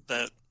thing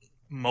that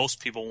most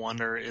people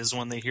wonder is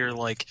when they hear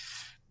like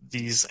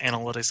these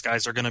analytics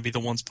guys are going to be the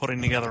ones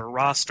putting together a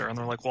roster, and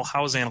they're like, well,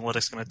 how is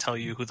analytics going to tell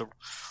you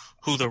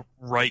who the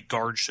right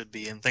guard should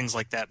be and things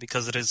like that?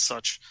 Because it is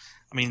such,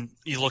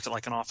 you look at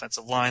like an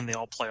offensive line, they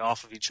all play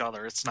off of each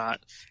other. It's not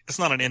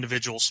an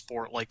individual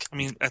sport.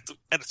 At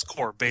its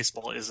core,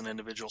 baseball is an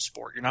individual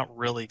sport. You're not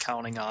really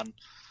counting on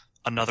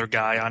another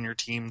guy on your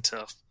team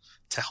to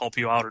help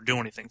you out or do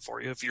anything for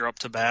you. If you're up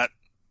to bat,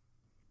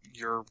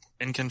 you're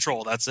in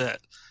control. That's it.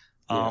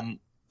 Yeah.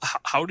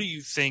 How do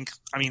you think,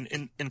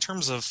 in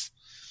terms of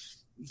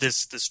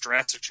this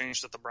drastic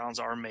change that the Browns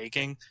are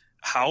making,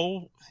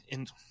 I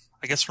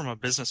guess from a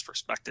business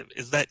perspective,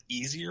 is that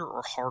easier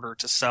or harder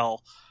to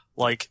sell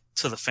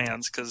to the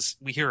fans? Because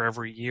we hear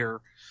every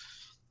year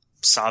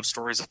sob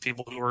stories of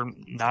people who are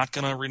not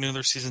going to renew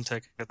their season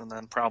ticket, and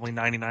then probably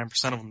 99%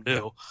 of them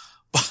do.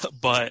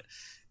 But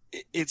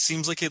it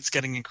seems like it's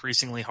getting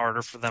increasingly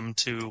harder for them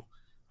to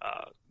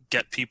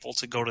get people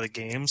to go to the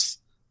games.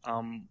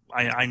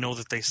 I know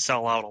that they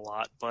sell out a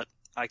lot, but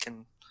I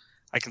can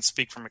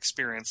speak from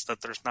experience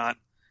that there's not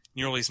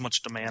nearly as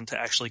much demand to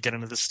actually get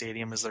into the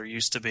stadium as there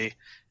used to be.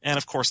 And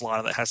of course, a lot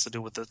of that has to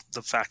do with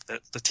the fact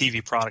that the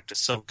TV product is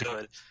so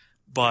good.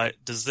 But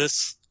does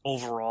this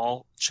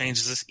overall change?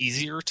 Is this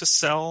easier to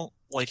sell?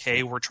 Like,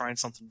 hey, we're trying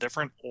something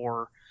different?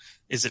 Or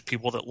is it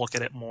people that look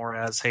at it more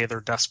as, hey, they're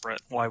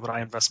desperate. Why would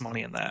I invest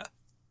money in that?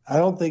 I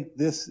don't think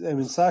this. I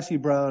mean,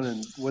 Sashi Brown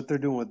and what they're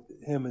doing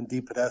with him and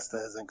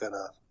DePodesta isn't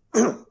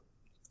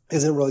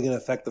really gonna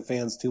affect the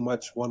fans too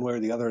much one way or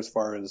the other as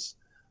far as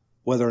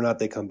whether or not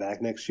they come back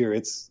next year.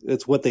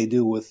 It's what they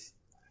do with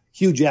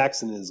Hugh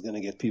Jackson is going to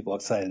get people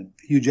excited.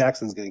 Hugh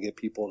Jackson's going to get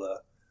people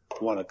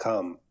to want to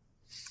come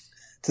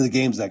to the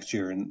games next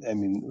year. And I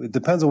mean, it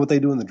depends on what they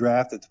do in the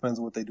draft. It depends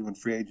on what they do in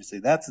free agency.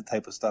 That's the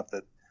type of stuff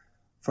that,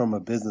 from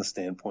a business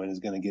standpoint, is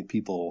going to get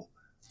people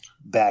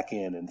back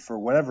in. And for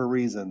whatever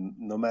reason,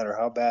 no matter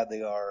how bad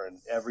they are, and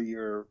every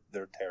year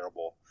they're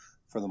terrible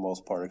for the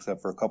most part,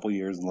 except for a couple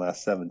years in the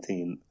last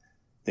 17,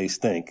 they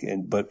stink.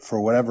 But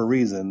for whatever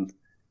reason,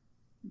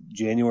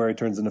 January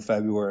turns into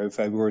February,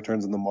 February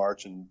turns into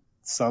March, and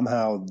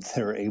somehow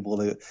they're able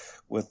to,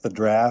 with the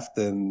draft,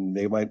 and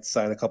they might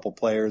sign a couple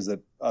players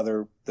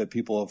that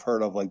people have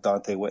heard of, like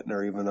Dante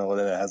Whitner, even though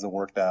that hasn't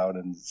worked out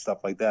and stuff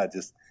like that.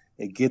 Just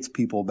it gets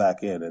people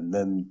back in, and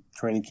then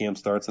training camp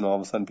starts, and all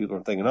of a sudden people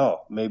are thinking,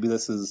 oh, maybe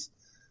this is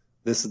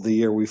the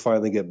year we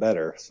finally get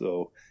better.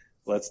 So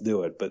let's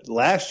do it. But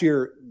last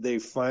year they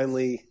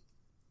finally.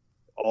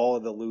 All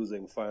of the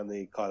losing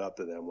finally caught up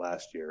to them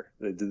last year.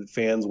 The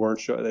fans weren't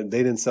sure. They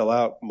didn't sell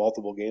out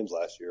multiple games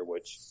last year,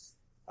 which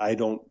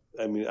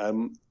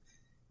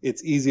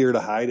it's easier to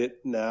hide it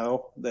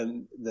now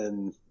than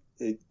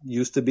it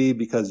used to be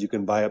because you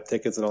can buy up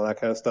tickets and all that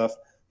kind of stuff.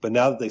 But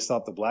now that they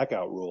stopped the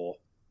blackout rule,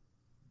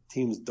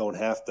 teams don't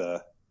have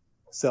to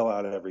sell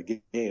out at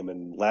every game.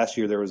 And last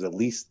year there was at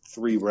least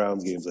 3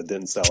 Browns games that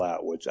didn't sell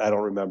out, which I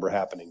don't remember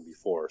happening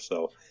before.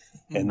 So,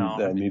 I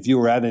mean, if you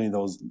were at any of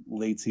those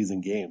late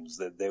season games,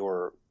 that they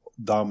were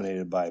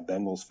dominated by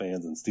Bengals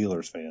fans and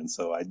Steelers fans.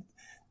 So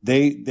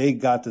they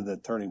got to the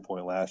turning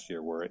point last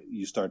year where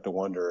you start to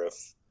wonder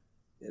if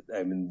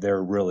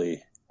they're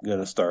really going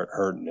to start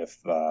hurting if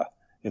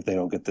they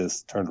don't get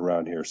this turned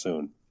around here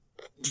soon.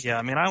 Yeah,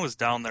 I mean, I was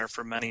down there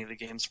for many of the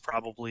games,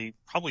 probably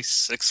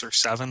 6 or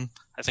 7.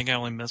 I think I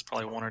only missed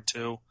probably 1 or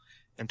 2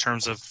 in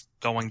terms of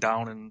going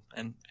down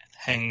and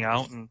hanging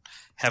out and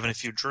having a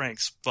few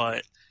drinks.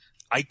 But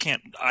I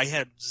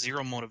had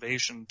zero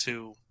motivation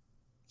to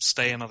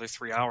stay another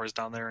 3 hours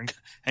down there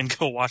and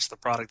go watch the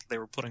product that they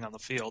were putting on the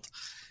field.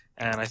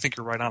 And I think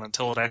you're right on.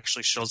 Until it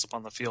actually shows up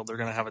on the field, they're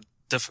going to have a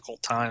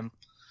difficult time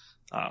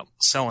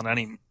selling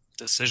any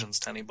decisions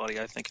to anybody,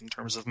 I think, in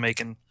terms of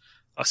making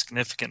a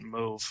significant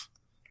move,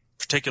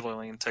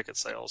 particularly in ticket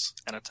sales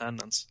and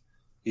attendance.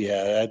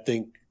 Yeah, I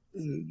think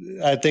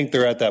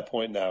they're at that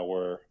point now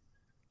where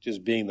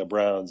just being the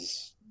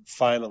Browns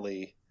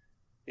finally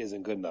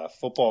isn't good enough.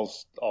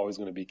 Football's always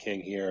going to be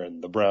king here,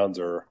 and the Browns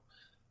are,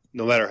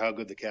 no matter how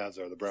good the Cavs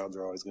are, the Browns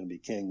are always going to be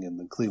king in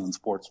the Cleveland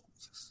sports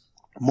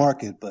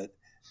market. But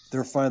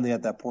they're finally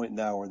at that point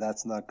now where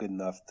that's not good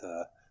enough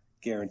to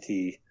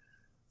guarantee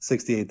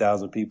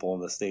 68,000 people in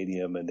the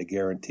stadium and to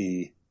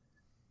guarantee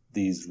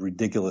these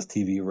ridiculous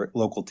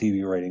local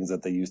TV ratings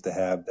that they used to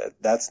have.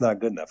 That's not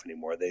good enough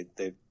anymore.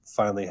 They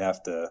finally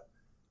have to,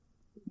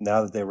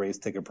 now that they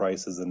raised ticket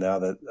prices and now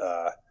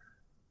that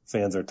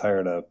fans are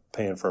tired of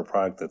paying for a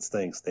product that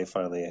stinks, they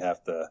finally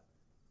have to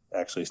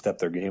actually step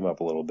their game up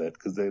a little bit.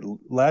 Because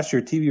last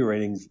year TV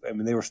ratings, I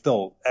mean, they were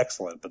still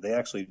excellent, but they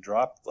actually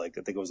dropped, like,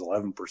 I think it was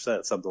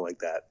 11%, something like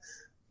that,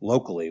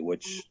 locally,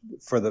 which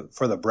for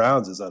the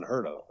Browns is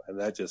unheard of. And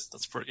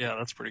that's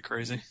pretty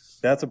crazy.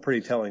 That's a pretty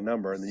telling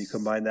number. And then you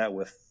combine that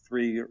with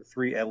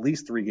at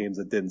least three games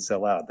that didn't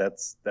sell out.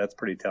 That's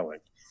pretty telling.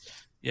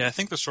 Yeah, I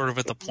think they're sort of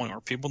at the point where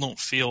people don't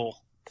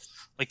feel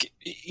like,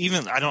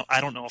 even I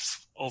don't know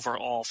if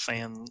overall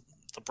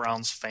the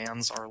Browns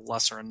fans are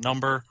lesser in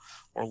number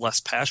or less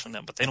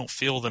passionate, but they don't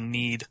feel the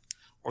need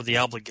or the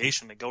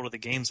obligation to go to the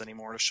games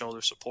anymore to show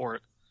their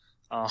support.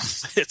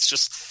 It's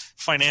just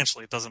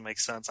financially, it doesn't make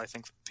sense. I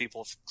think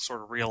people have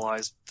sort of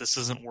realized this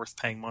isn't worth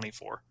paying money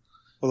for.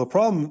 Well, the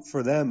problem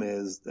for them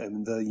is,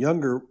 the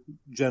younger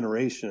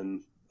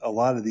generation, a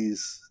lot of the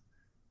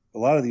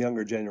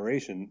younger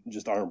generation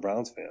just aren't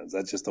Browns fans.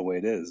 That's just the way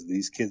it is.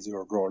 These kids who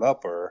are growing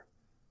up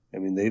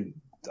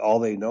all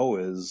they know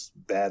is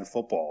bad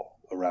football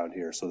around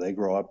here. So they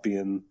grow up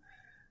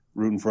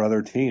rooting for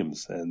other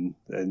teams. And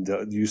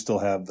you still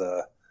have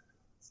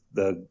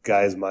the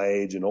guys my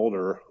age and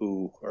older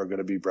who are going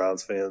to be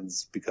Browns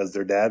fans because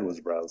their dad was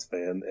a Browns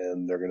fan,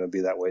 and they're going to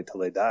be that way till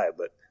they die.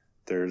 But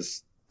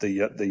there's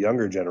the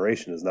younger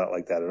generation is not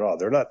like that at all.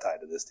 They're not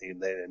tied to this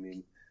team.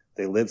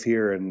 They live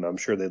here, and I'm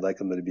sure they'd like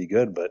them to be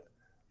good, but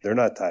they're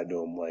not tied to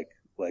them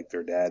like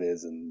their dad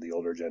is and the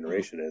older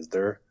generation is.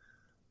 They're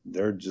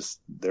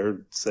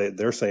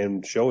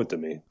saying, show it to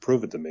me,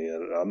 prove it to me,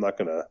 and I'm not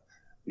gonna.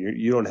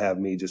 You don't have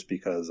me just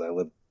because I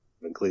live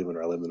in Cleveland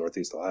or I live in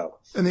Northeast Ohio.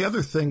 And the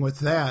other thing with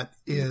that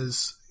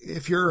is,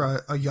 if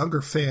you're a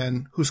younger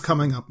fan who's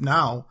coming up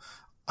now,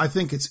 I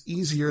think it's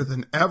easier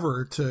than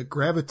ever to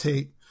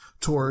gravitate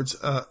towards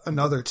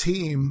another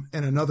team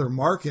and another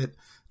market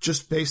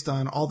just based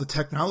on all the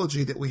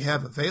technology that we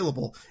have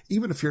available.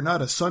 Even if you're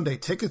not a Sunday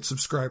ticket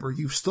subscriber,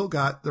 you've still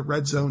got the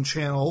Red Zone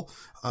channel.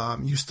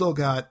 You still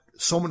got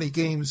so many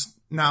games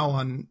now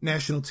on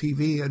national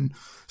TV and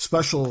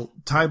special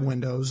time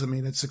windows. I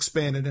mean, it's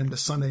expanded into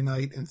Sunday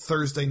night and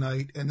Thursday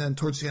night. And then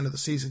towards the end of the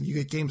season, you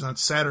get games on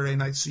Saturday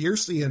night. So you're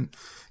seeing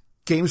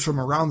games from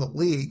around the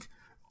league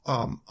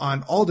on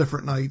all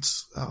different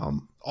nights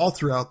all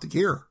throughout the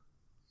year.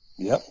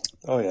 Yep.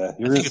 Oh, yeah.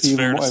 You're going to see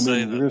more.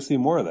 You're going to see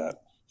more of that.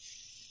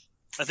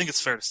 I think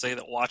it's fair to say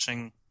that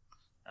watching,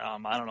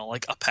 I don't know,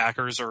 like a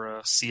Packers or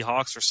a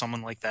Seahawks or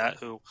someone like that,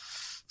 who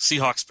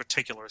Seahawks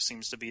particular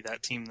seems to be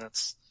that team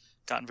that's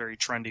gotten very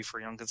trendy for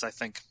young kids. I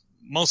think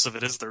most of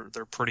it is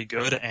they're pretty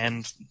good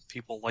and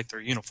people like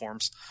their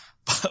uniforms.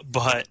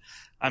 But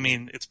I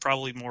mean, it's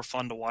probably more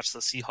fun to watch the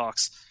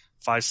Seahawks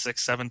 5,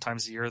 6, 7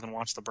 times a year than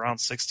watch the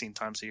Browns 16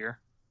 times a year.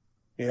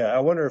 Yeah, I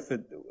wonder if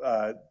it,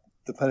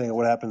 depending on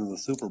what happens in the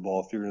Super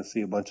Bowl, if you're going to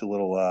see a bunch of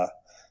little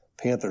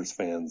Panthers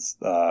fans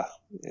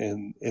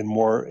in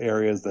more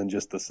areas than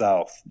just the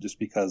South, just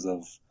because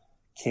of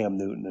Cam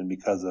Newton and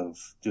because of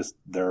just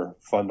they're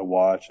fun to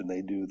watch and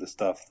they do the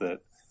stuff that,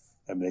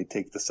 I mean, they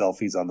take the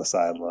selfies on the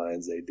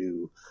sidelines, they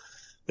do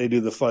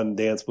the fun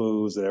dance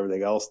moves and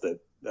everything else that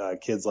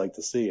kids like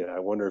to see. And I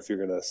wonder if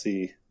you're going to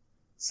see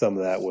some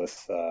of that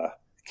with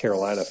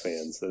Carolina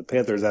fans. The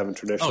Panthers haven't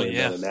traditionally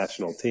been a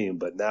national team,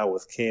 but now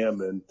with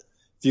Cam, and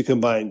if you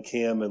combine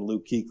Cam and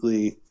Luke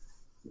Kuechly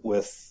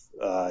with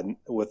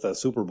a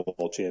Super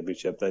Bowl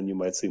championship, then you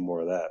might see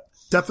more of that.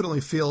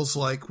 Definitely feels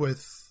like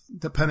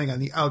depending on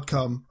the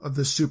outcome of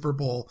the Super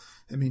Bowl,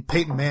 I mean,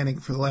 Peyton Manning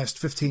for the last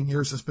 15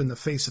 years has been the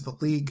face of the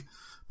league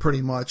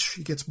pretty much.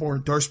 He gets more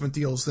endorsement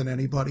deals than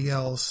anybody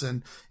else,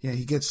 and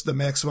he gets the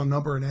maximum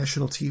number of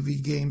national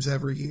TV games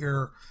every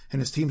year,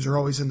 and his teams are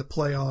always in the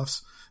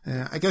playoffs.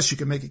 I guess you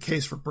can make a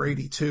case for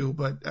Brady too,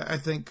 but I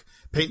think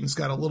Peyton's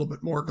got a little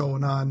bit more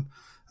going on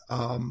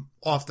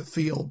off the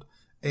field,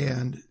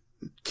 and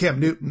Cam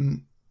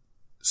Newton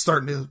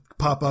starting to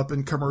pop up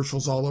in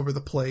commercials all over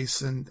the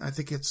place. And I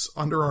think it's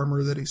Under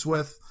Armour that he's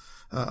with,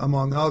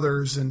 among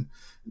others. And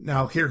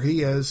now here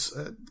he is,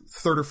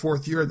 third or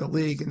fourth year in the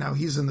league, and now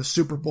he's in the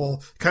Super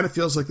Bowl. Kind of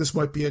feels like this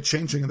might be a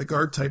changing of the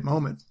guard type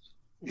moment.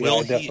 Yeah,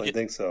 I definitely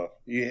think so.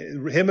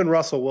 Him and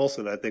Russell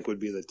Wilson, I think, would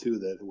be the two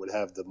that would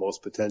have the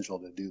most potential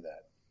to do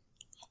that.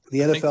 The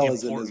NFL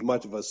isn't as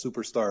much of a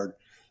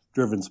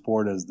superstar-driven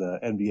sport as the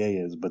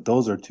NBA is, but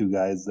those are two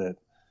guys that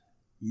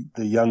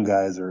the young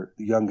guys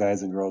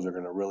and girls are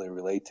going to really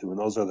relate to, and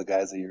those are the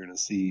guys that you're going to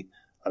see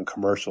on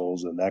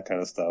commercials and that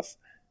kind of stuff.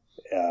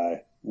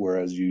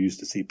 Whereas you used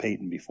to see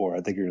Peyton before,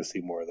 I think you're going to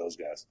see more of those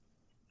guys.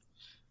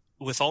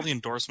 With all the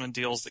endorsement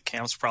deals that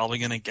Cam's probably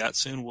going to get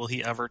soon, will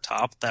he ever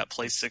top that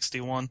Play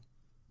 61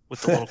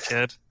 with the little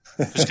kid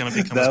who's going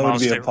to become his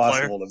mom's favorite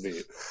player? That would be impossible to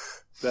beat.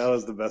 That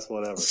was the best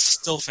one ever.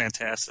 Still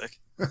fantastic.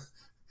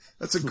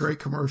 That's a great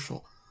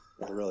commercial.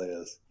 It really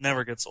is.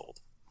 Never gets old.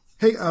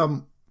 Hey,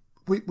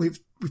 we've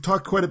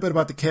talked quite a bit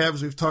about the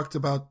Cavs. We've talked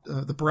about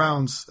the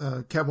Browns.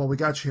 Kev, while we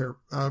got you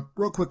here,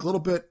 real quick, a little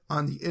bit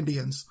on the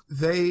Indians.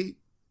 They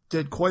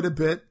did quite a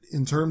bit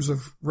in terms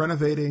of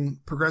renovating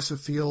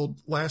Progressive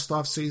Field last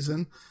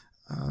offseason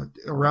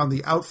around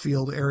the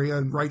outfield area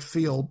and right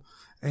field.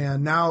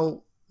 And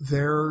now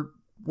they're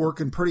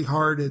working pretty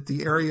hard at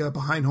the area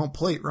behind home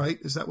plate, right?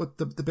 Is that what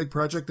the big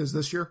project is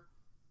this year?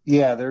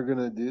 Yeah, they're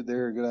gonna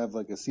have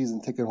like a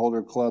season ticket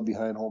holder club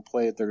behind home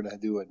plate. They're gonna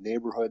do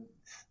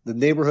the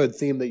neighborhood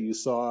theme that you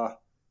saw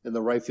in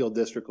the right field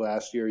district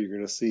last year. You're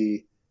gonna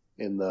see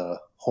in the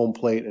home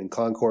plate and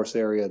concourse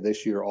area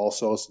this year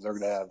also. So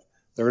they're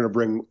gonna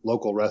bring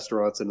local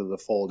restaurants into the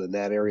fold in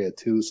that area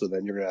too. So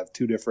then you're gonna have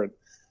two different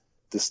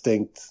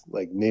distinct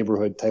like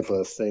neighborhood type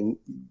of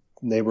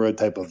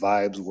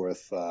vibes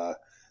with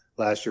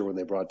last year when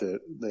they brought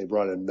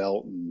in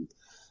Melt and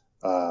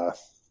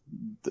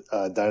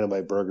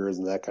Dynamite Burgers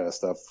and that kind of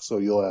stuff. So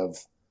you'll have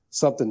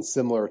something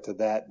similar to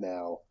that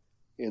now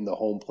in the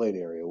home plate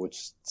area,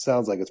 which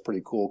sounds like it's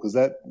pretty cool because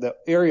that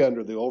area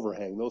under the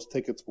overhang, those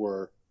tickets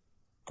were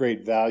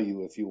great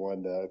value if you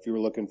were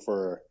looking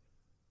for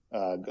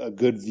a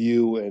good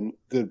view and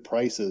good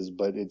prices,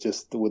 but it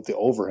just with the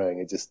overhang,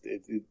 it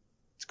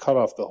cut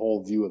off the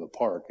whole view of the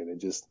park, and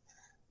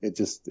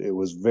it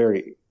was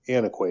very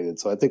antiquated.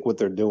 So I think what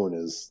they're doing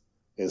is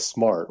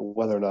smart.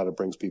 Whether or not it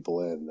brings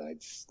people in,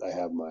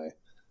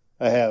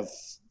 I have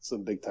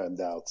some big time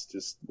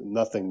doubts.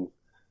 Nothing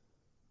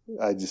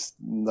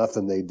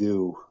they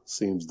do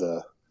seems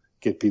to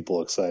get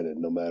people excited.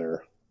 No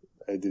matter,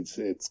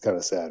 it's kind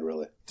of sad,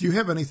 really. Do you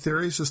have any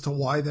theories as to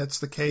why that's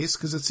the case?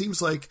 Because it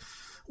seems like,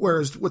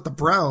 whereas with the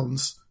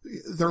Browns,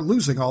 they're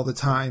losing all the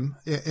time,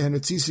 and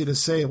it's easy to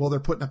say, well, they're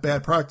putting a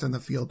bad product on the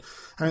field.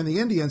 I mean, the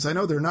Indians, I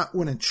know they're not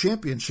winning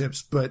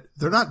championships, but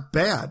they're not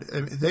bad.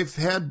 I mean, they've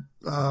had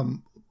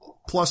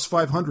plus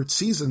 500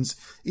 seasons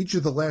each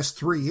of the last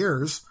 3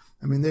 years.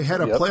 I mean, they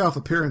had a playoff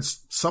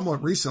appearance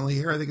somewhat recently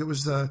here. I think it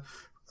was in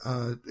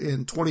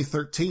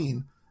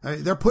 2013.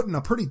 They're putting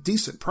a pretty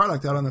decent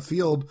product out on the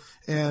field,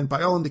 and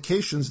by all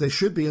indications, they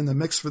should be in the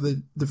mix for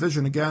the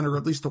division again, or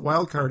at least a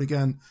wild card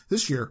again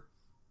this year.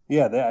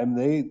 Yeah,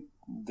 they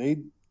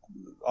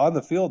on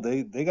the field,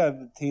 they got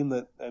a team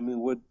that,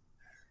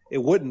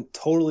 it wouldn't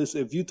totally,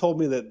 if you told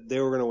me that they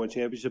were going to win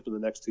championship in the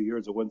next 2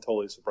 years, it wouldn't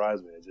totally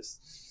surprise me.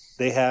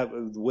 They have,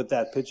 with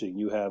that pitching,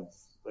 you have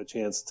a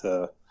chance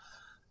to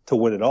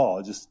win it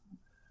all.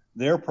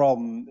 Their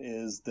problem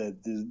is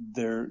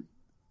that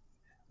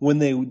when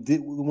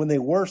they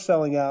were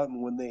selling out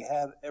and when they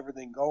had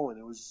everything going,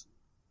 it was,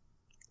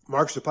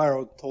 Mark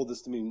Shapiro told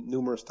this to me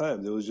numerous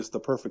times. It was just the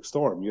perfect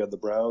storm. You had the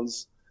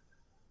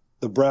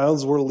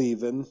Browns were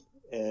leaving,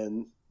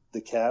 and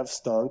the Cavs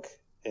stunk,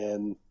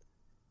 and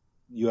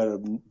you had a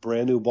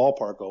brand new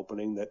ballpark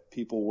opening that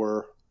people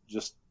were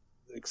just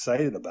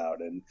excited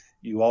about. And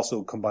you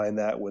also combine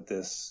that with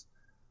this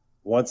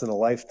once in a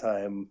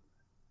lifetime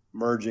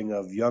merging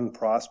of young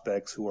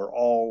prospects who are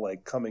all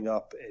like coming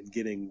up and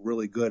getting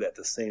really good at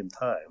the same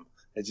time.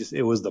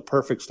 It was the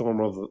perfect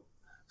storm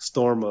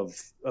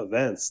of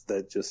events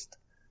that just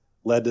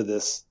led to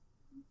this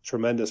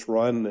tremendous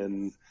run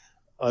and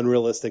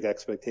unrealistic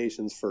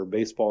expectations for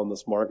baseball in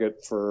this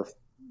market for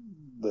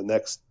the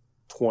next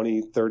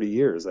 20, 30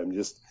 years.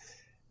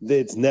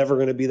 It's never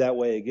going to be that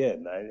way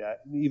again.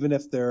 Even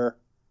if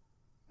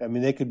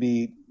they could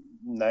be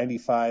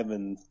 95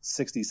 and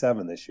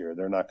 67 this year.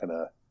 They're not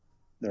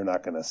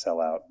going to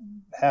sell out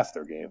half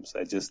their games.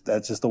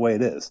 That's just the way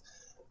it is.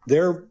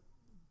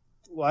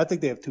 I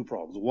think they have two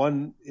problems.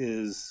 One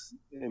is,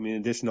 in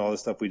addition to all the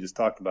stuff we just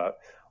talked about,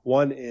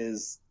 one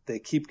is they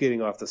keep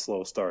getting off the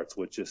slow starts,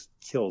 which just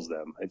kills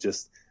them.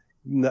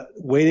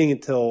 Waiting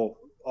until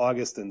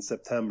August and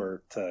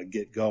September to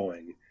get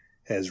going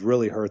has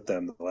really hurt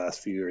them the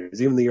last few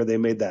years. Even the year they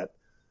made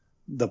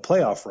the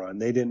playoff run,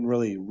 they didn't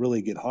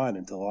really get hot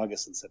until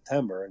August and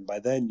September. And by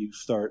then you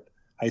start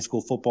high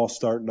school football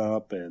starting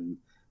up, and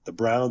the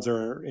Browns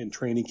are in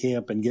training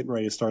camp and getting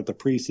ready to start the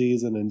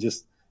preseason. And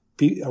just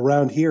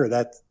around here,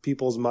 that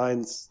people's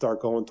minds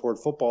start going toward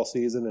football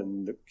season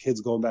and the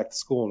kids going back to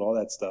school and all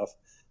that stuff.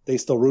 They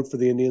still root for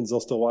the Indians. They'll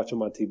still watch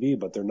them on TV,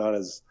 but they're not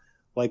as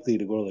likely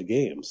to go to the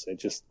games.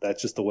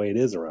 That's just the way it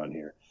is around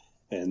here.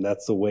 And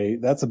that's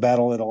a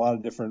battle that a lot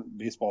of different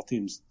baseball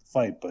teams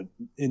fight, but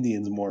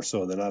Indians more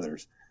so than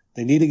others.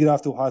 They need to get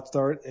off to a hot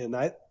start, and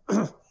I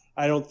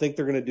don't think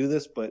they're going to do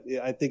this, but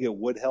I think it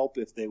would help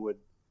if they would.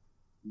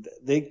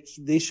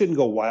 They shouldn't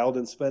go wild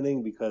in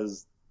spending,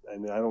 because I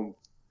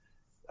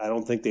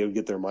don't think they would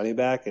get their money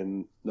back,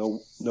 and no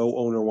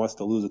owner wants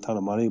to lose a ton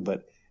of money.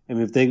 But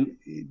if they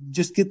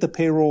just get the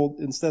payroll,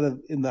 instead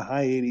of in the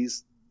high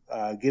 80s,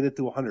 get it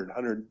to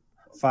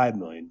 105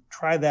 million.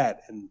 Try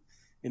that and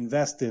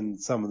invest in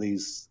some of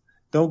these.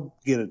 Don't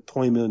get a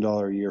 $20 million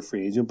a year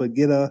free agent, but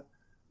get a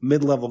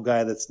mid-level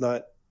guy that's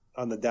not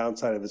on the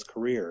downside of his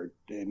career.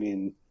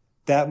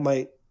 That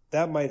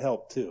might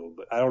help too,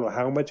 but I don't know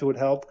how much it would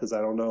help, because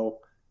I don't know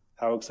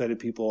how excited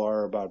people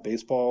are about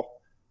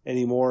baseball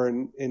anymore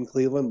in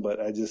Cleveland, but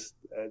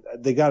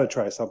they got to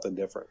try something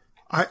different.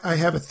 I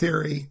have a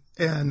theory,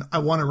 and I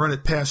want to run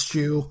it past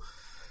you,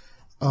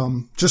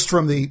 just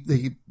from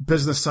the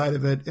business side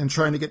of it and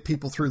trying to get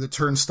people through the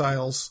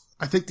turnstiles.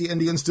 I think the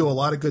Indians do a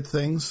lot of good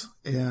things,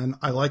 and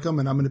I like them,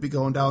 and I'm going to be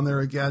going down there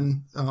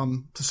again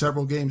to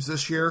several games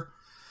this year.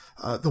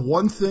 The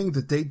one thing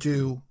that they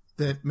do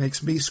that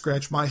makes me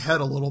scratch my head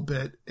a little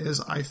bit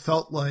is I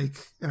felt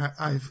like, and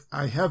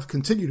I have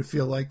continued to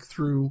feel like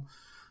through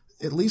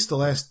at least the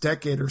last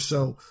decade or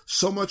so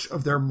much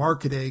of their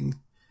marketing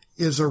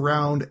is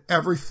around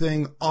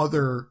everything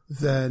other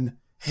than,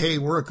 hey,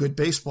 we're a good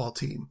baseball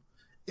team.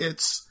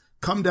 It's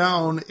come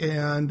down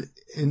and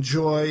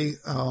enjoy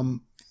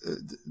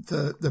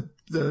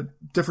the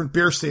different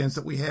beer stands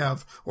that we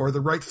have, or the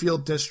right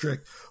field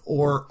district,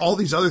 or all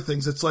these other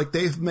things. It's like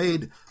they've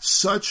made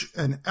such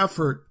an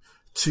effort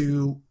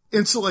to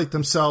insulate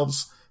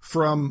themselves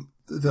from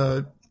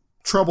the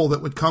trouble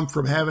that would come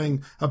from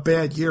having a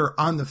bad year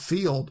on the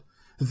field,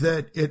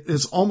 that it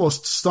has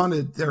almost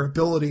stunted their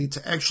ability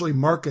to actually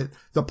market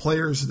the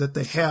players that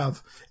they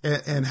have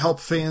and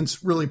help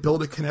fans really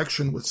build a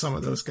connection with some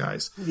of those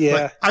guys.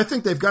 Yeah. But I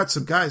think they've got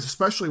some guys,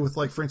 especially with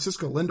like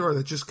Francisco Lindor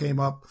that just came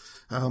up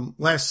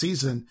last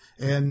season,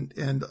 and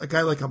a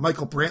guy like a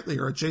Michael Brantley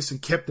or a Jason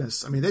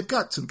Kipnis. They've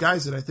got some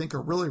guys that I think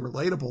are really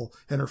relatable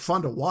and are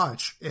fun to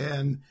watch.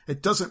 And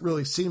it doesn't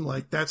really seem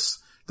like that's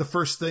the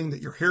first thing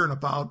that you're hearing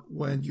about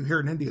when you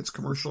hear an Indians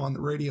commercial on the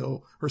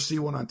radio or see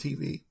one on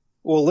TV.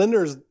 Well,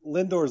 Lindor's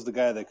the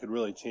guy that could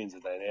really change the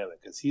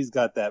dynamic, because he's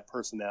got that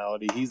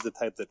personality. He's the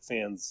type that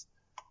fans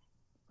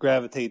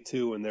gravitate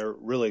to, and they're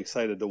really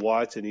excited to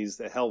watch, and he's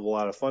a hell of a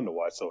lot of fun to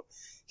watch. So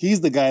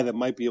he's the guy that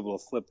might be able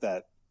to flip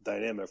that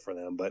dynamic for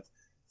them. But,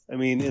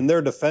 in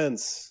their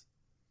defense,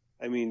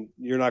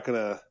 you're not going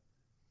to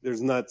 –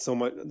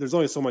 there's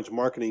only so much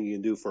marketing you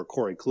can do for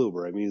Corey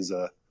Kluber. He's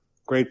a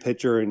great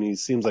pitcher, and he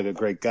seems like a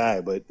great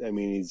guy, but,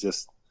 he's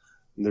just –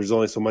 there's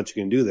only so much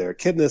you can do there.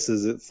 Kipnis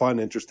is a fun,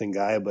 interesting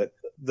guy, but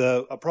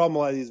a problem a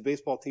lot of these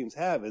baseball teams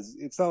have is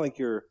it's not like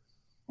you're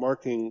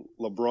marking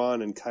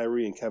LeBron and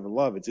Kyrie and Kevin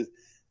Love. It just,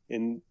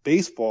 in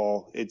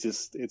baseball,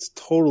 it's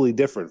totally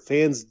different.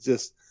 Fans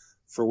just,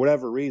 for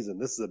whatever reason,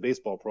 this is a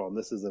baseball problem.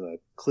 This isn't a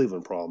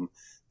Cleveland problem.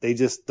 They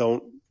just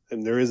don't,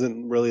 and there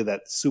isn't really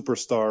that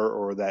superstar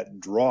or that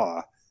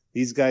draw.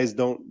 These guys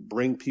don't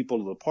bring people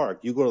to the park.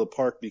 You go to the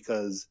park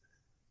because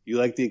you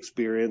like the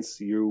experience.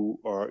 You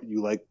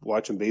like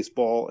watching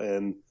baseball,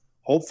 and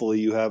hopefully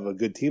you have a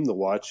good team to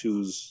watch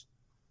who's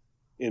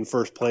in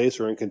first place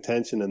or in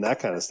contention and that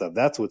kind of stuff.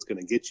 That's what's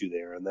going to get you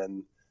there. And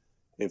then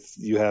if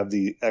you have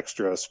the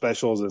extra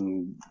specials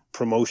and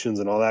promotions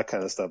and all that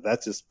kind of stuff,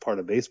 that's just part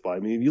of baseball. I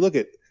mean, if you look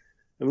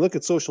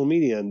at social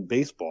media and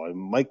baseball, and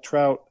Mike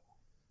Trout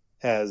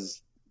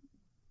has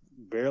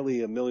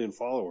barely 1 million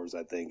followers,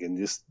 I think. And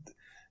just,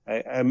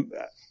 I'm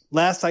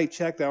last I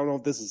checked, I don't know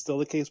if this is still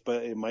the case,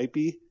 but it might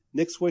be.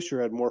 Nick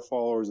Swisher had more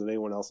followers than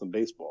anyone else in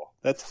baseball.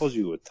 That tells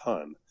you a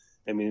ton.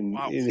 I mean,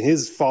 wow.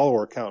 His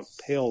follower count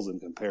pales in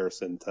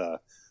comparison to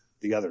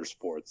the other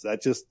sports.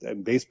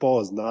 And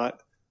baseball is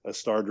not a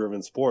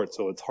star-driven sport,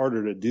 so it's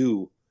harder to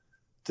do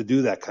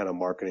that kind of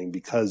marketing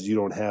because you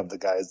don't have the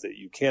guys that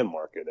you can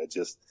market.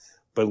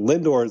 But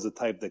Lindor is the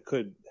type that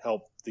could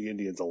help the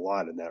Indians a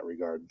lot in that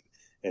regard.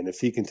 And if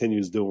he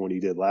continues doing what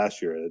he did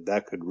last year,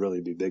 that could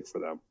really be big for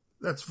them.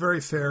 That's very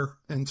fair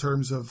in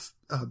terms of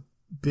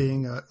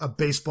being a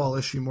baseball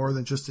issue more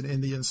than just an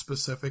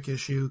Indian-specific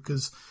issue.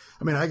 Because,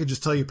 I mean, I could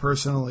just tell you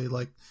personally,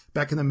 like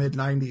back in the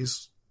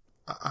mid-'90s,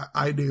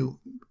 I knew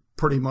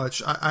pretty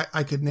much.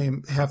 I could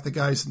name half the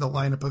guys in the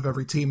lineup of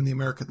every team in the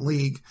American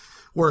League,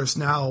 whereas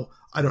now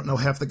I don't know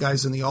half the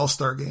guys in the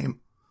All-Star game.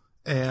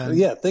 And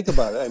yeah, think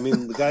about it. I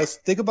mean,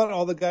 think about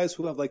all the guys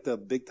who have like the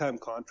big-time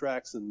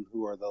contracts and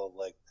who are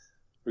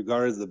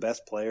regarded as the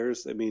best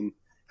players. I mean,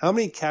 how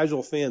many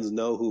casual fans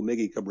know who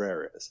Miggy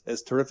Cabrera is?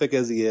 As terrific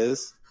as he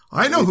is,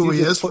 I know who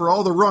he is for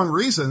all the wrong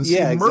reasons.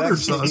 Yeah, he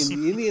murders exactly. us.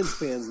 And the Indians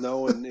fans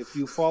know, and if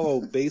you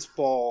follow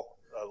baseball,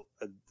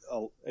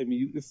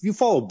 if you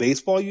follow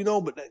baseball, you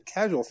know, but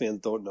casual fans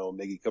don't know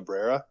Miggy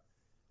Cabrera.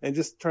 And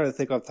just trying to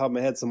think off the top of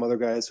my head, some other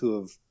guys who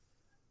have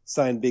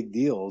signed big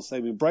deals. I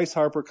mean, Bryce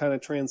Harper kind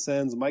of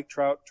transcends, Mike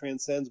Trout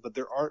transcends, but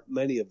there aren't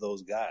many of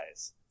those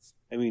guys.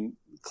 I mean,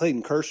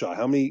 Clayton Kershaw,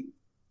 how many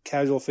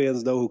casual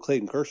fans know who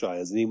Clayton Kershaw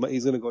is? And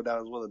he's going to go down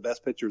as one of the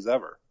best pitchers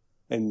ever.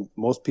 And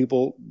most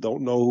people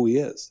don't know who he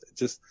is.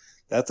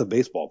 That's a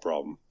baseball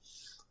problem.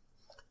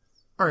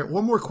 All right,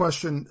 one more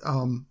question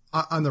on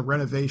the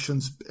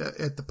renovations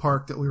at the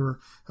park that we were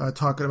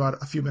talking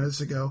about a few minutes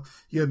ago.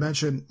 You had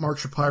mentioned Mark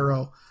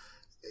Shapiro.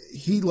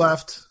 He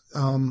left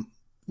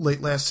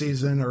late last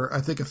season, or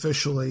I think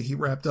officially he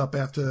wrapped up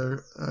with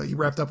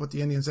the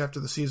Indians after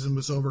the season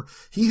was over.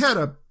 He had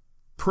a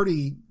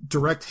pretty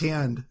direct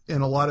hand in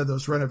a lot of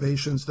those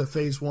renovations, the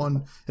phase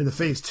 1 and the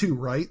phase 2,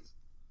 right?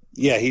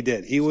 Yeah, he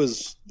did. He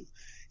wasn't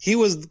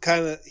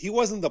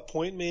the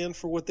point man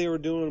for what they were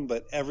doing,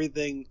 but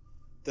everything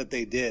that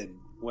they did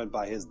went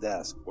by his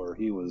desk, where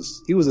he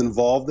was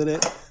involved in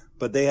it,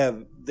 but they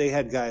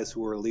had guys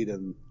who were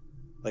leading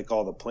like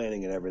all the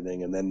planning and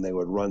everything, and then they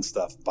would run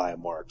stuff by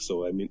Mark.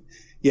 So I mean,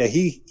 yeah,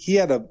 he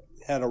had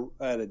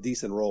a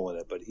decent role in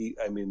it, but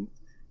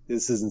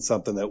this isn't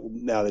something that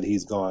now that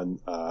he's gone,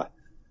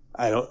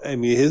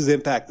 his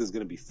impact is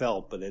going to be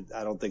felt, but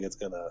I don't think it's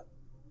going to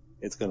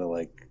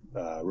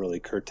really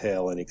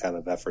curtail any kind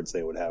of efforts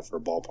they would have for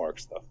ballpark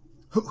stuff.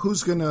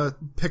 Who's going to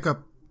pick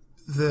up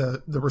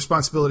the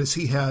responsibilities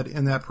he had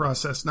in that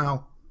process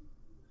now?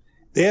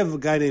 They have a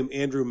guy named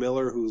Andrew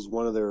Miller, who's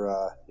one of their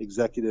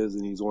executives,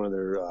 and he's one of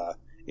their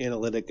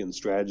analytic and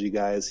strategy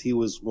guys. He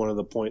was one of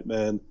the point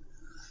men.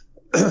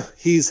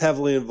 He's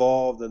heavily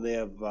involved, and they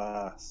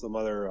have some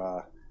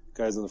other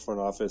guys in the front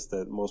office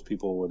that most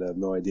people would have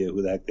no idea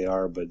who the heck they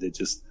are, but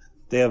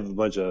they have a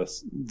bunch of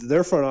 –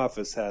 their front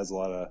office has a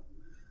lot of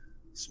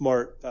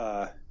smart,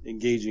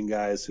 engaging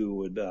guys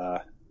who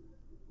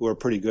are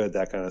pretty good at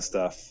that kind of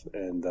stuff,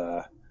 and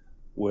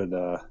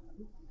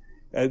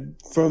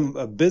from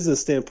a business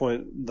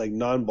standpoint, like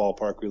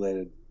non-ballpark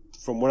related,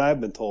 from what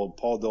I've been told,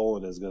 Paul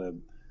Dolan is going to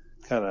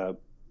kind of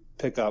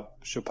pick up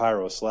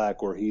Shapiro's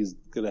slack, where he's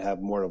going to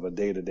have more of a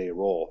day-to-day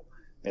role,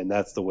 and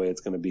that's the way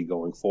it's going to be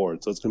going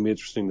forward. So it's going to be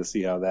interesting to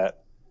see how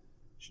that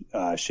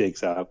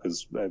shakes out,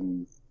 because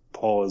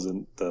Paul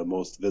isn't the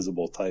most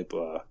visible type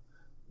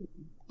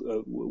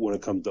when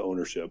it comes to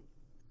ownership.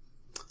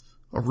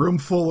 A room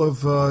full of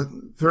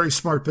very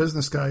smart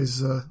business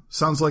guys.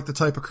 Sounds like the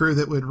type of crew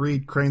that would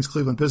read Crain's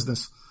Cleveland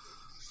Business.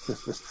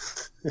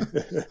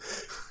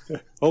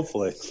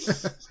 Hopefully.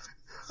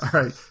 All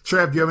right.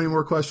 Trav, do you have any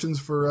more questions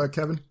for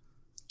Kevin?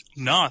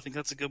 No, I think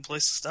that's a good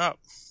place to stop.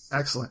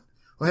 Excellent.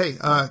 Well, hey,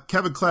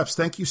 Kevin Kleps,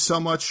 thank you so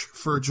much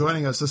for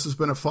joining us. This has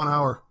been a fun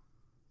hour.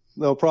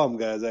 No problem,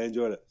 guys. I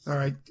enjoyed it. All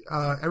right.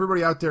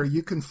 Everybody out there,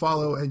 you can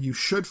follow, and you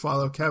should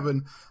follow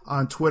Kevin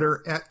on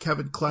Twitter at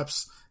Kevin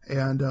Kleps.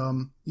 And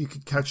you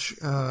can catch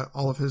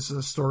all of his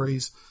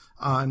stories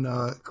on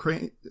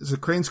Crain. Is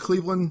it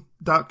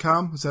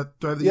crainscleveland.com?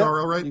 Do I have the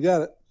URL right? You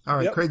got it. All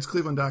right,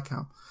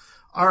 crainscleveland.com.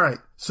 All right.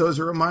 So as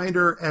a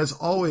reminder, as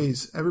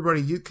always,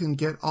 everybody, you can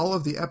get all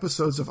of the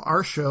episodes of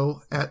our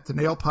show at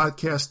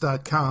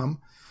thenailpodcast.com.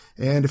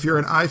 And if you're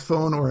an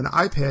iPhone or an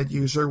iPad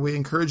user, we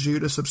encourage you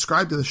to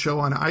subscribe to the show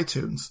on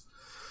iTunes.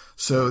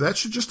 So that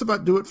should just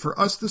about do it for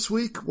us this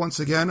week. Once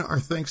again, our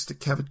thanks to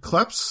Kevin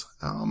Kleps.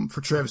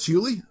 For Travis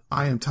Hewley,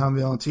 I am Tom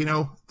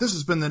Valentino. This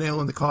has been The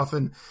Nail in the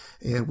Coffin,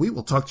 and we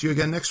will talk to you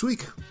again next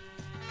week.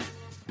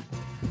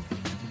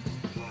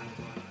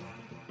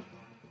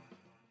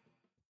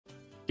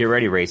 Get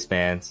ready, race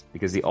fans,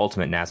 because the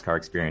ultimate NASCAR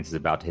experience is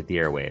about to hit the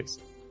airwaves.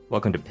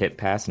 Welcome to Pit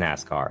Pass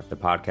NASCAR, the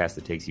podcast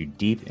that takes you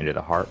deep into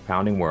the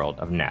heart-pounding world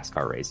of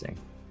NASCAR racing.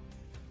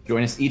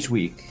 Join us each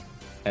week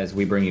as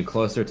we bring you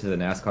closer to the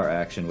NASCAR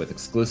action with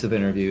exclusive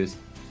interviews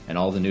and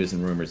all the news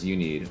and rumors you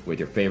need with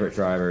your favorite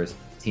drivers,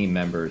 team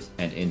members,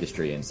 and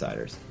industry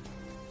insiders.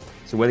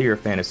 So whether you're a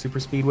fan of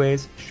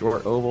superspeedways,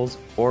 short ovals,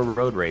 or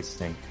road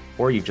racing,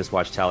 or you've just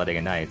watched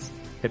Talladega Nights,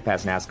 Pit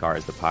Pass NASCAR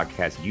is the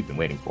podcast you've been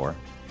waiting for.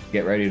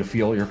 Get ready to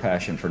fuel your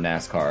passion for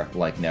NASCAR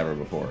like never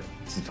before.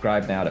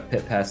 Subscribe now to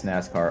Pit Pass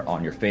NASCAR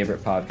on your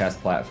favorite podcast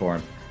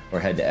platform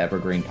or head to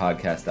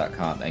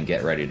evergreenpodcast.com and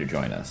get ready to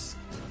join us.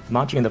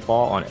 Launching in the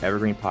fall on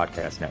Evergreen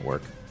Podcast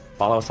Network.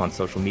 Follow us on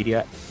social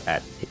media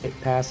at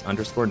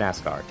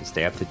pitpass_NASCAR to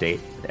stay up to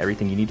date with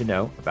everything you need to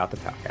know about the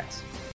podcast.